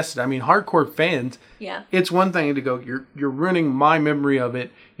invested. I mean, hardcore fans. Yeah. It's one thing to go, you're ruining my memory of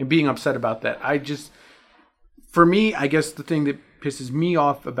it and being upset about that. For me, I guess the thing that pisses me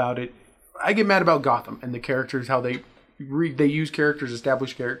off about it, I get mad about Gotham and the characters, how they use characters,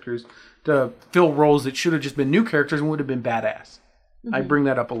 established characters, to fill roles that should have just been new characters and would have been badass. Mm-hmm. I bring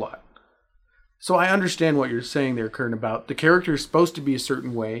that up a lot. So I understand what you're saying there, Kern, about the character is supposed to be a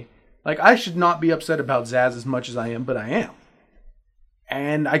certain way. Like, I should not be upset about Zaz as much as I am, but I am.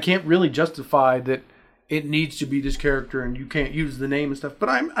 And I can't really justify that it needs to be this character and you can't use the name and stuff, but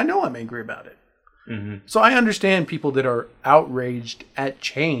I know I'm angry about it. Mm-hmm. So I understand people that are outraged at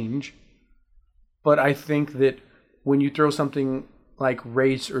change, but I think that when you throw something like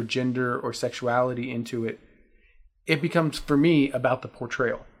race or gender or sexuality into it, it becomes, for me, about the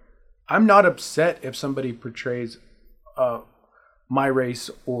portrayal. I'm not upset if somebody portrays my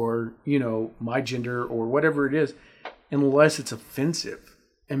race or, my gender or whatever it is, unless it's offensive.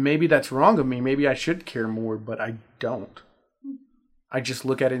 And maybe that's wrong of me. Maybe I should care more, but I don't. I just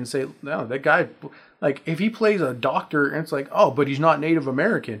look at it and say, no, that guy, like, if he plays a doctor and it's like, oh, but he's not Native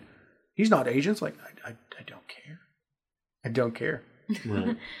American, he's not Asian, it's like, I don't care. I don't care.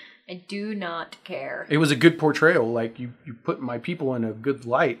 Right. I do not care. It was a good portrayal. Like, you put my people in a good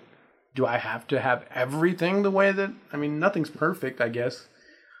light. Do I have to have everything the way that, nothing's perfect, I guess.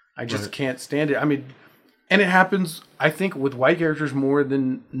 I just can't stand it. And it happens, I think, with white characters more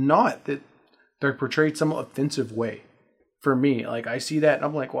than not, that they're portrayed some offensive way. For me, like, I see that and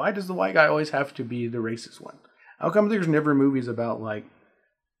I'm like, why does the white guy always have to be the racist one? How come there's never movies about like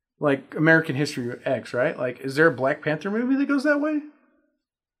American History X, right? Like, is there a Black Panther movie that goes that way?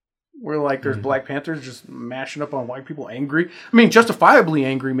 Where like there's Black Panthers just mashing up on white people, angry. Justifiably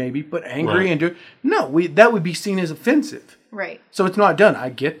angry maybe, but angry right. and that would be seen as offensive. Right. So it's not done. I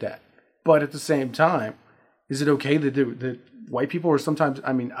get that, but at the same time, is it okay that white people are sometimes?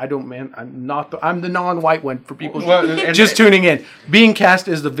 I'm the non-white one for people just tuning in. Being cast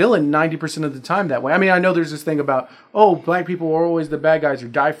as the villain 90% of the time that way. I know there's this thing about, black people are always the bad guys who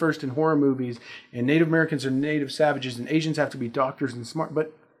die first in horror movies, and Native Americans are native savages, and Asians have to be doctors and smart.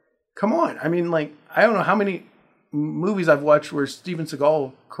 But come on, I don't know how many movies I've watched where Steven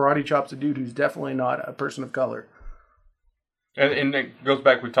Seagal karate chops a dude who's definitely not a person of color. And it goes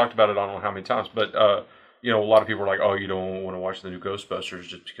back, we've talked about it, I don't know how many times, but a lot of people are like, oh, you don't want to watch the new Ghostbusters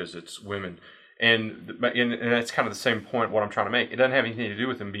just because it's women. And that's kind of the same point what I'm trying to make. It doesn't have anything to do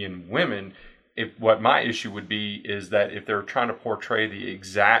with them being women. What my issue would be is that if they're trying to portray the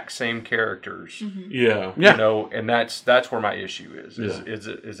exact same characters, Yeah. and that's where my issue is. Is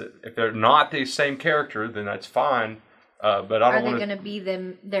it if they're not the same character, then that's fine. But I don't want to. Are they going to be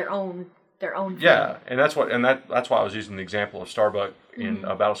their own Yeah, thing? and that's why I was using the example of Starbuck in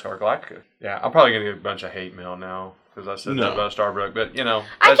Battlestar Galactica. Yeah, I'm probably gonna get a bunch of hate mail now because I said that about Starbuck, but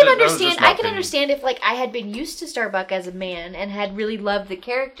I can understand. I can understand if I had been used to Starbuck as a man and had really loved the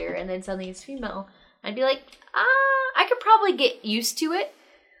character, and then suddenly it's female. I'd be like, I could probably get used to it.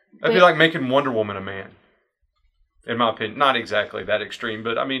 That'd be like making Wonder Woman a man. In my opinion, not exactly that extreme,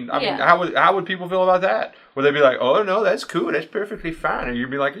 but I mean, how would people feel about that? Would they be like, "Oh no, that's cool, that's perfectly fine," or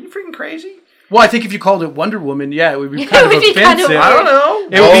you'd be like, "Are you freaking crazy?" Well, I think if you called it Wonder Woman, it would be kind of offensive. I don't know.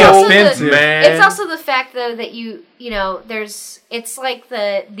 It would be offensive, man. It's also the fact, though, that it's like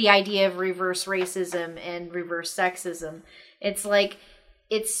the idea of reverse racism and reverse sexism. It's like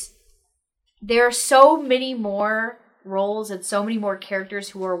there are so many more roles and so many more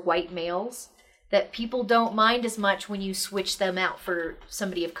characters who are white males that people don't mind as much when you switch them out for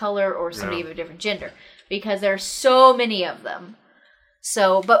somebody of color or somebody of a different gender, because there are so many of them.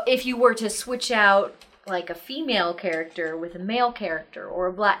 So, but if you were to switch out like a female character with a male character or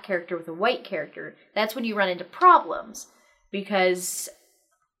a black character with a white character, that's when you run into problems, because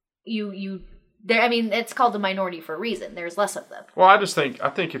you I mean, it's called a minority for a reason. There's less of them. Well, I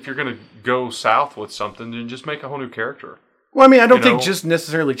think if you're going to go south with something, then just make a whole new character. Well, I mean, I don't think just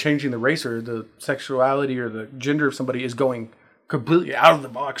necessarily changing the race or the sexuality or the gender of somebody is going completely out of the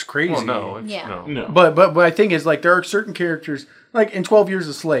box crazy. Well, no. No. But my thing is, like, there are certain characters, like in 12 Years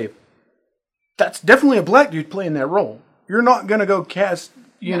a Slave, that's definitely a black dude playing that role. You're not going to go cast,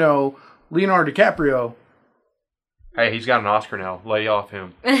 Leonardo DiCaprio. Hey, he's got an Oscar now. Lay off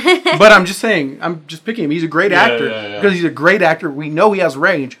him. But I'm just saying, I'm just picking him. He's a great actor. Because he's a great actor. We know he has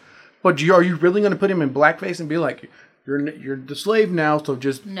range. But are you really going to put him in blackface and be like, you're the slave now, so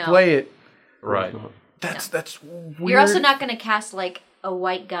just play it? Right. That's weird. You're also not going to cast like a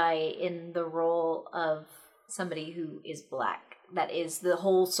white guy in the role of somebody who is black. That is, the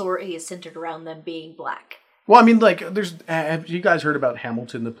whole story is centered around them being black. Well, I mean, like, have you guys heard about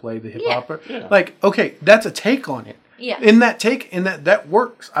Hamilton, the play, the hip hop? Yeah. Like, okay, that's a take on it. Yeah. In that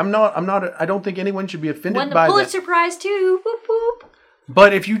works. I don't think anyone should be offended Won the by Pulitzer that. Prize too. Whoop whoop.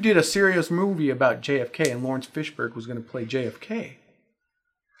 But if you did a serious movie about JFK and Lawrence Fishburne was going to play JFK,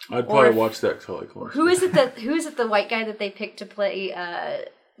 I'd probably watch that till like Who is it the white guy that they picked to play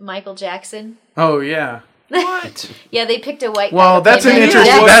Michael Jackson? oh yeah. What? Yeah, they picked a white guy. Well, to play Michael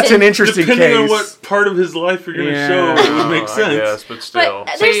Jackson. that's an interesting Depending case. on what part of his life you're going to show, it would make sense. I guess, but still.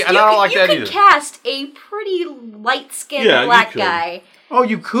 But See, and I don't like that you either. could cast a pretty light-skinned Yeah, you black could. guy. Oh,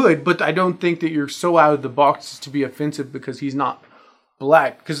 you could, but I don't think that you're so out of the box as to be offensive because he's not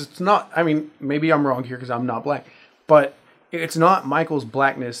black. Because it's not, I mean, maybe I'm wrong here because I'm not black, but it's not Michael's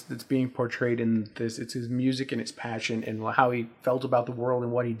blackness that's being portrayed in this. It's his music and his passion and how he felt about the world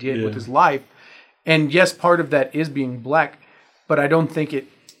and what he did with his life. And yes, part of that is being black, but I don't think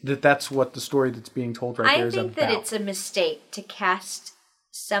that's what the story that's being told there is about. I think that it's a mistake to cast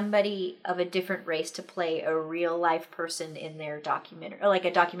somebody of a different race to play a real life person in their documentary, or like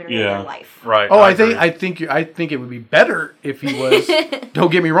a documentary of their life. Right. Oh, I think it would be better if he was.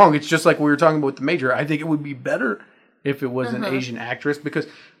 Don't get me wrong. It's just like we were talking about with the Major. I think it would be better if it was an Asian actress because,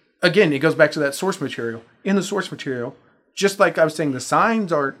 again, it goes back to that source material. In the source material, just like I was saying, the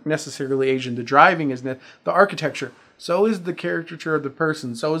signs aren't necessarily Asian. The driving is the architecture. So is the caricature of the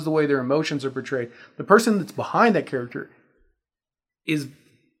person. So is the way their emotions are portrayed. The person that's behind that character is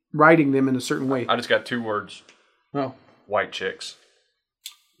writing them in a certain way. I just got 2 words. Oh. White chicks.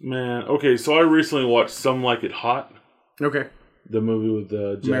 Man, okay, so I recently watched Some Like It Hot. Okay. The movie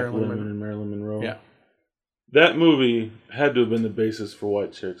with Jack Marilyn Lemmon Monroe. and Marilyn Monroe. Yeah. That movie had to have been the basis for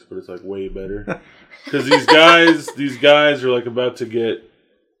White Chicks, but it's like way better. Because these guys are like about to get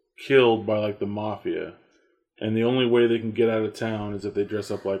killed by like the mafia. And the only way they can get out of town is if they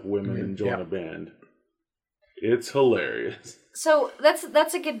dress up like women and join a band. It's hilarious. So that's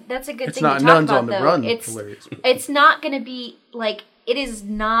a good It's thing not to talk Nuns about, on the though. Run. It's not going to be like, it is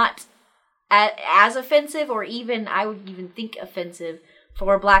not as offensive, or even I would even think offensive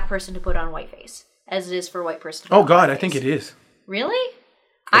for a black person to put on whiteface as it is for a white person to put on God, whiteface. I think it is. Really?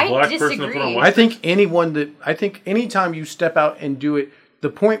 black I person to put on disagree. white- I think anytime you step out and do it, the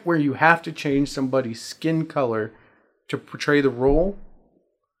point where you have to change somebody's skin color to portray the role,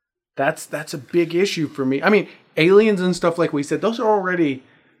 that's a big issue for me. I mean, aliens and stuff like we said, those are already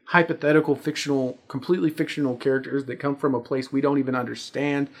hypothetical, completely fictional characters that come from a place we don't even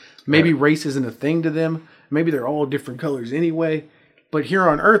understand. Maybe race isn't a thing to them. Maybe they're all different colors anyway. But here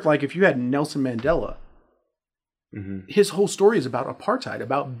on Earth, like if you had Nelson Mandela, his whole story is about apartheid,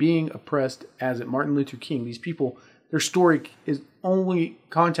 about being oppressed, as at Martin Luther King. These people, their story is only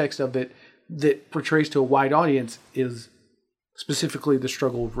context of it that portrays to a wide audience is specifically the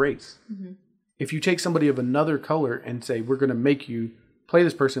struggle of race. If you take somebody of another color and say, we're going to make you play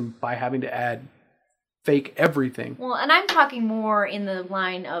this person by having to add fake everything. Well, and I'm talking more in the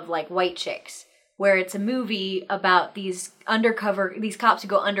line of like White Chicks, where it's a movie about these cops who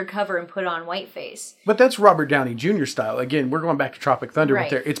go undercover and put on whiteface. But that's Robert Downey Jr. style. Again, we're going back to Tropic Thunder right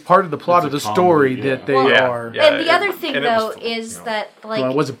there. It's part of the plot of the story that they are. Yeah, and the other thing, though, is that, like...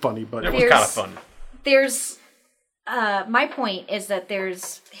 Well, it wasn't funny, but... It was kind of funny. There's... my point is that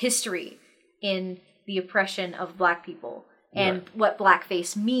there's history in the oppression of black people and what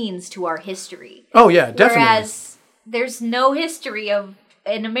blackface means to our history. Oh, yeah, definitely. Whereas there's no history of,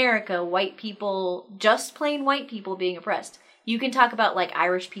 in America, white people, just plain white people being oppressed. You can talk about like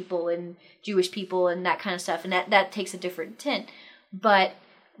Irish people and Jewish people and that kind of stuff, and that takes a different tint. But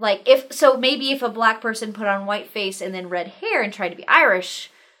like maybe if a black person put on whiteface and then red hair and tried to be Irish,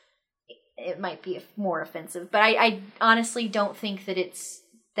 it might be more offensive. But I honestly don't think that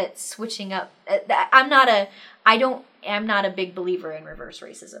that switching up. I'm not a big believer in reverse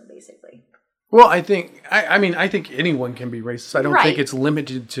racism, basically. Well, I think anyone can be racist. I don't think it's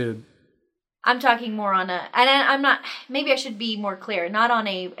limited to I'm talking more on a, and I'm not, maybe I should be more clear, not on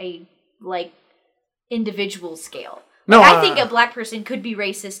a like, individual scale. No, Like, I think a black person could be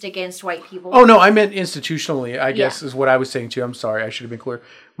racist against white people. Oh, no, I meant institutionally, I guess, is what I was saying too. I'm sorry, I should have been clear.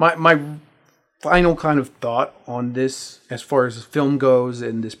 My final kind of thought on this, as far as film goes,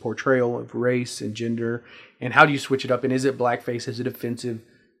 and this portrayal of race and gender, and how do you switch it up, and is it blackface, is it offensive,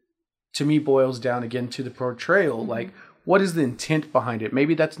 to me boils down again to the portrayal. Like, what is the intent behind it?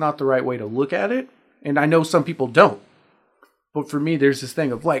 Maybe that's not the right way to look at it, and I know some people don't. But for me, there's this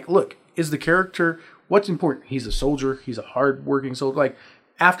thing of like, look, is the character, what's important? He's a soldier, he's a hard-working soldier. Like,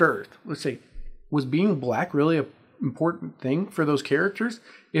 After Earth, let's say, was being black really an important thing for those characters?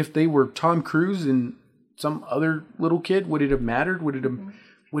 If they were Tom Cruise and some other little kid, would it have mattered? Would it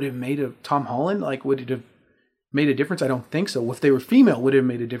have made a Tom Holland? Like, would it have made a difference? I don't think so. If they were female, would it have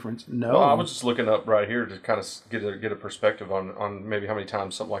made a difference? No. Well, I was just looking up right here to kind of get a perspective on maybe how many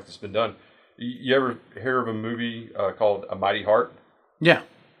times something like this has been done. You ever hear of a movie called A Mighty Heart? Yeah.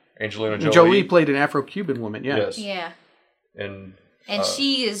 Angelina Jolie. Jolie played an Afro-Cuban woman, yeah. Yes. Yeah. And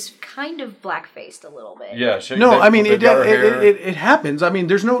she is kind of black-faced a little bit. yeah. It happens. I mean,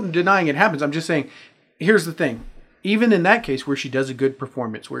 there's no denying it happens. I'm just saying, here's the thing. Even in that case where she does a good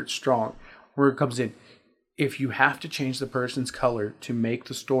performance, where it's strong, where it comes in, if you have to change the person's color to make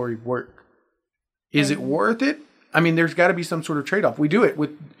the story work, is it worth it? I mean, there's got to be some sort of trade-off. We do it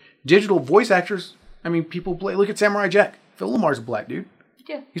with digital voice actors. I mean, people play. Look at Samurai Jack. Phil Lamar's a black dude.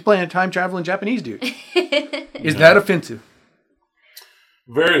 Yeah. He's playing a time-traveling Japanese dude. Is that offensive?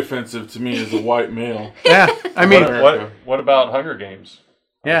 Very offensive to me as a white male. Yeah, I mean, what about Hunger Games?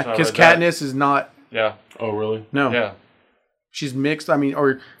 yeah, because Katniss is not. Yeah. Oh, really? No. Yeah. She's mixed. I mean,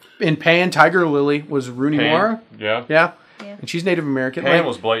 or in Pan, Tiger Lily was Rooney Mara. Yeah. Yeah. Yeah. And she's Native American. Pan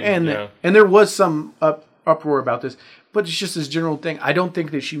was blatant, and there was some uproar about this, but it's just this general thing. I don't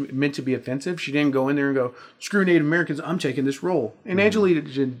think that she meant to be offensive. She didn't go in there and go, "Screw Native Americans, I'm taking this role." And Angelina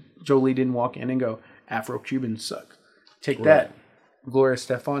Jolie didn't walk in and go, "Afro-Cubans suck." Take that, Gloria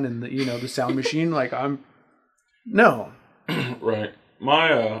Stefan and the sound machine. Like no. Right.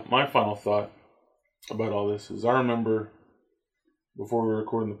 My final thought about all this is I remember before we were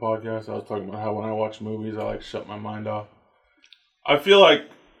recording the podcast, I was talking about how when I watch movies, I like to shut my mind off. I feel like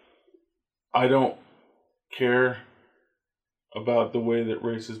I don't care about the way that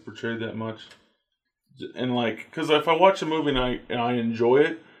race is portrayed that much. And like, because if I watch a movie and I enjoy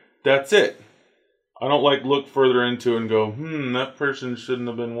it, that's it. I don't like look further into it and go, that person shouldn't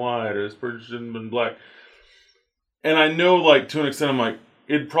have been white or this person shouldn't have been black. And I know, like, to an extent, I'm like,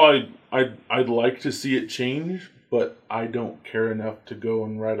 I'd like to see it change, but I don't care enough to go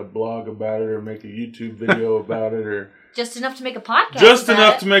and write a blog about it or make a YouTube video about it or just enough to make a podcast. Just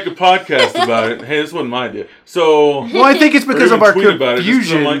enough to make a podcast about it. Hey, this wasn't my idea. So, well, I think it's because of our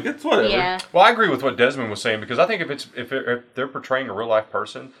confusion. I'm like, it's whatever. Yeah. Well, I agree with what Desmond was saying because I think if they're portraying a real life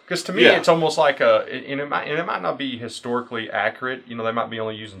person, because to me it's almost like and it might not be historically accurate. You know, they might be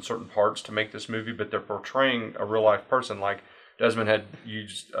only using certain parts to make this movie, but they're portraying a real life person. Like Desmond had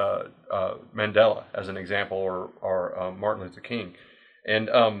used Mandela as an example, or Martin Luther King, and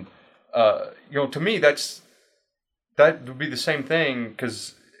to me that would be the same thing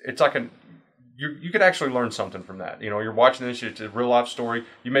because it's like you could actually learn something from that. You know, you're watching this, it's a real life story.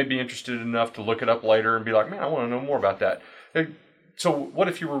 You may be interested enough to look it up later and be like, man, I want to know more about that. So what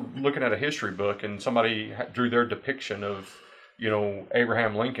if you were looking at a history book and somebody drew their depiction of,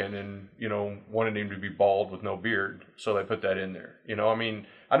 Abraham Lincoln and, wanted him to be bald with no beard. So they put that in there. I mean,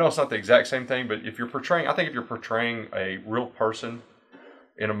 I know it's not the exact same thing, but if you're portraying a real person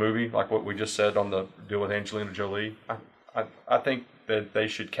in a movie, like what we just said on the deal with Angelina Jolie, I think that they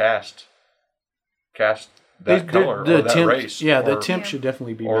should cast that color or that race. Yeah, the attempt should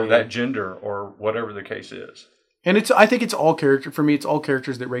definitely be or made. that gender or whatever the case is. And I think it's all character. For me, it's all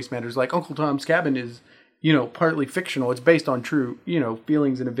characters that race matters. Like Uncle Tom's Cabin is, partly fictional. It's based on true,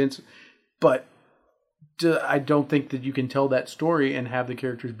 feelings and events. But I don't think that you can tell that story and have the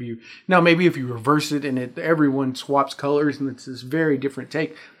characters be... Now, maybe if you reverse it and everyone swaps colors and it's this very different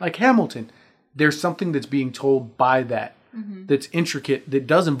take. Like Hamilton, there's something that's being told by that that's intricate, that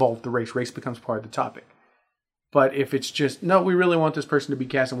does involve the race. Race becomes part of the topic. But if it's just, no, we really want this person to be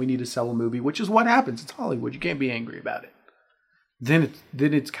cast and we need to sell a movie, which is what happens. It's Hollywood. You can't be angry about it. Then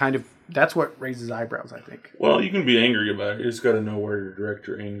it's kind of... That's what raises eyebrows, I think. Well, you can be angry about it. You just got to know where to direct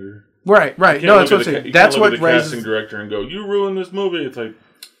your anger. Right. No, that's what I'm saying. That's what raises... casting director and go, you ruined this movie. It's like,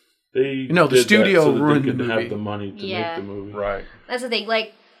 the studio ruined the movie. Have the money to make the movie. Right. That's the thing.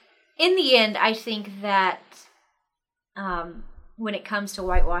 Like, in the end, I think that when it comes to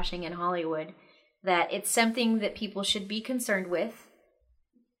whitewashing in Hollywood, that it's something that people should be concerned with.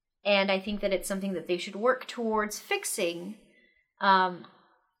 and I think that it's something that they should work towards fixing.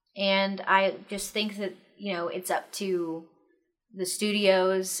 And I just think that, it's up to the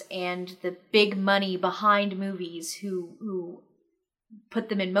studios and the big money behind movies who put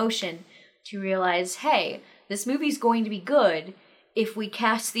them in motion to realize, hey, this movie's going to be good if we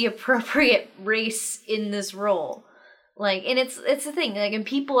cast the appropriate race in this role. And it's the thing, and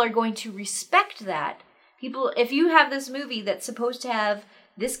people are going to respect that. People, if you have this movie that's supposed to have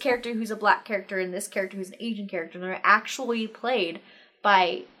this character who's a black character and this character who's an Asian character, and they're actually played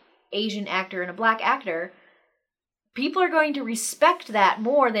by Asian actor and a black actor, people are going to respect that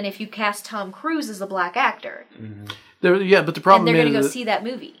more than if you cast Tom Cruise as a black actor. Mm-hmm. But the problem is... And they're going to go see that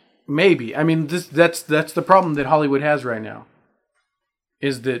movie. Maybe. I mean, that's the problem that Hollywood has right now.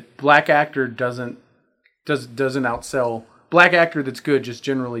 Is that black actor doesn't outsell... Black actor that's good just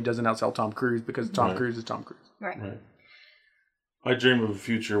generally doesn't outsell Tom Cruise because Tom Cruise is Tom Cruise. Right. I dream of a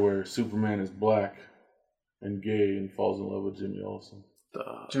future where Superman is black and gay and falls in love with Jimmy Olsen.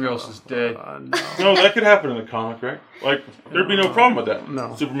 Jimmy Olsen's dead. No, that could happen in a comic, right? There'd be no problem with that.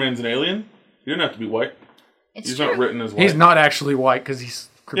 No. Superman's an alien. He doesn't have to be white. He's not written as white. He's not actually white because he's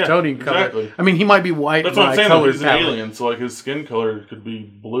Kryptonian exactly. color. I mean, he might be white. That's what I'm saying. Though, he's an alien, so his skin color could be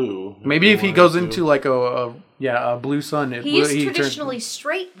blue. Maybe if he goes into a blue sun. He traditionally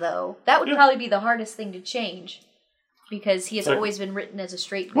straight, though. That would probably be the hardest thing to change. Because he has always been written as a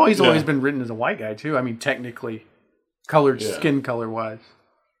straight man. Well, he's always been written as a white guy, too. I mean, technically, skin color-wise.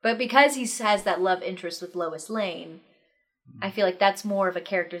 But because he has that love interest with Lois Lane, I feel like that's more of a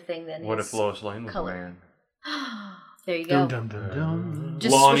character thing than what his if Lois Lane was color. a man? There you go. Dum, dum, dum, dum.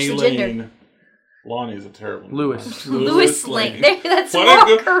 Just Lonnie switch the gender. Lane. Lonnie's a terrible name. Louis Lane. That's Why more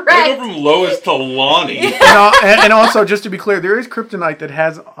don't correct. I go from Lois to Lonnie? and also, just to be clear, there is kryptonite that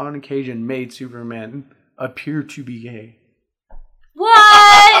has, on occasion, made Superman appear to be gay.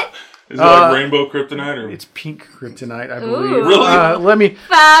 What? Is it like rainbow kryptonite? Or? It's pink kryptonite, I believe. Ooh. Really?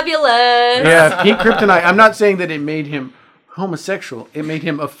 Fabulous. Yeah, pink kryptonite. I'm not saying that it made him homosexual. It made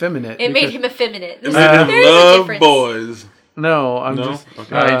him effeminate. It made him effeminate. It There made him is a love difference. boys. No, I'm No? just...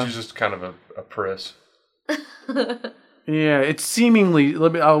 Okay. He's just kind of a priss. Yeah, it's seemingly...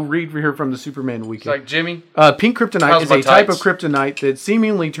 I'll read here from the Superman Wiki. It's like, Jimmy, Pink kryptonite how's is my a type of tights? kryptonite that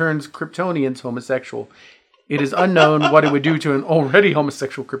seemingly turns Kryptonians homosexual. It is unknown what it would do to an already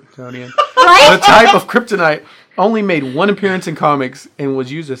homosexual Kryptonian. Right? The type of kryptonite only made one appearance in comics and was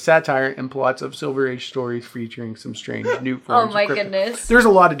used as satire in plots of Silver Age stories featuring some strange new forms Oh my of kryptonite. goodness. There's a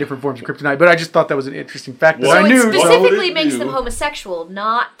lot of different forms of kryptonite, but I just thought that was an interesting fact that So I it knew. What would specifically it makes do? them homosexual,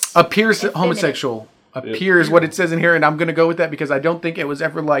 not... Appears effeminate. homosexual. Appears what it says in here, and I'm going to go with that because I don't think it was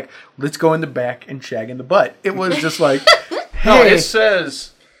ever like, let's go in the back and shag in the butt. It was just like, no, hey. it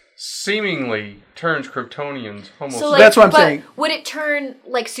says seemingly turns Kryptonians homosexual. So, like, That's what I'm but saying. Would it turn,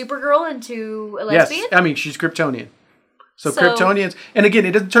 like, Supergirl into a Yes, lesbian? I mean, she's Kryptonian. So So- Kryptonians, and again,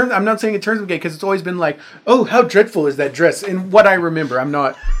 it doesn't turn. I'm not saying it turns them gay because it's always been like, oh, how dreadful is that dress? And what I remember, I'm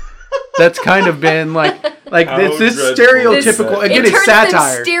not. That's kind of been like How this dreadful stereotypical. is that? Again, It it's turns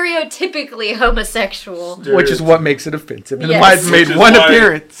satire, them stereotypically homosexual. which is what makes it offensive. And Yes. why it's Which made is one why-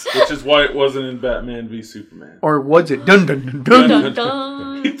 appearance, Which is why it wasn't in Batman v Superman. or was it? Dun dun dun dun. Dun,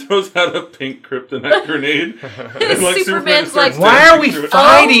 dun. He throws out a pink kryptonite grenade. And like Superman's Superman like, starts Why are we dancing through it.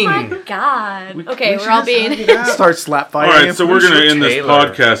 fighting? Oh my god. Okay, We we're all should being... just have it Start slap All fighting. right, so we're going to end this Taylor.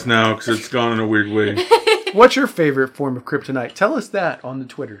 podcast now because it's gone in a weird way. What's your favorite form of kryptonite? Tell us that on the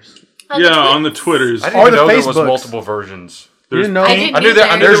Twitters. On the Twitters. I Or didn't even the know there was Facebooks. multiple versions. You didn't know? I didn't I knew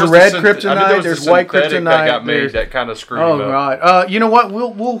that. I knew There's there was red the I knew there kryptonite, was there's the white synthetic kryptonite, that got made there's- that kind of screwed Oh him up. God! You know what?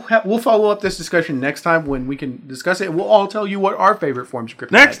 We'll follow up this discussion next time when we can discuss it. We'll all tell you what our favorite forms of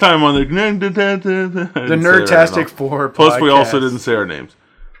kryptonite. Next time on the Nerdtastic 4 Plus, we also podcast. didn't say our names.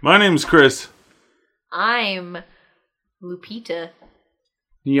 My name's Chris. I'm Lupita.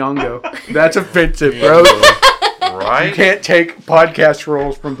 Nyong'o. That's offensive, bro. You Right? can't take podcast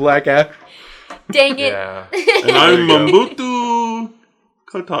roles from black actors. Dang it. Yeah. And I'm Mambutu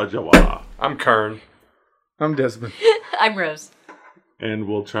Kotajawa. I'm Kern. I'm Desmond. I'm Rose. And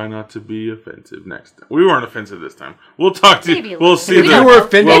we'll try not to be offensive next time. We weren't offensive this time. We'll talk to Maybe you. a We'll little. see We If the- don't you were know.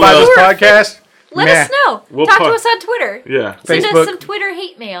 offended Well, by uh, this If you were podcast, Let meh. us know. We'll Talk to talk- us on Twitter. Yeah. Send Facebook. us some Twitter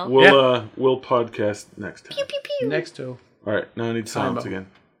hate mail. We'll podcast next time. Pew, pew, pew. Next to All right. Now I need silence again.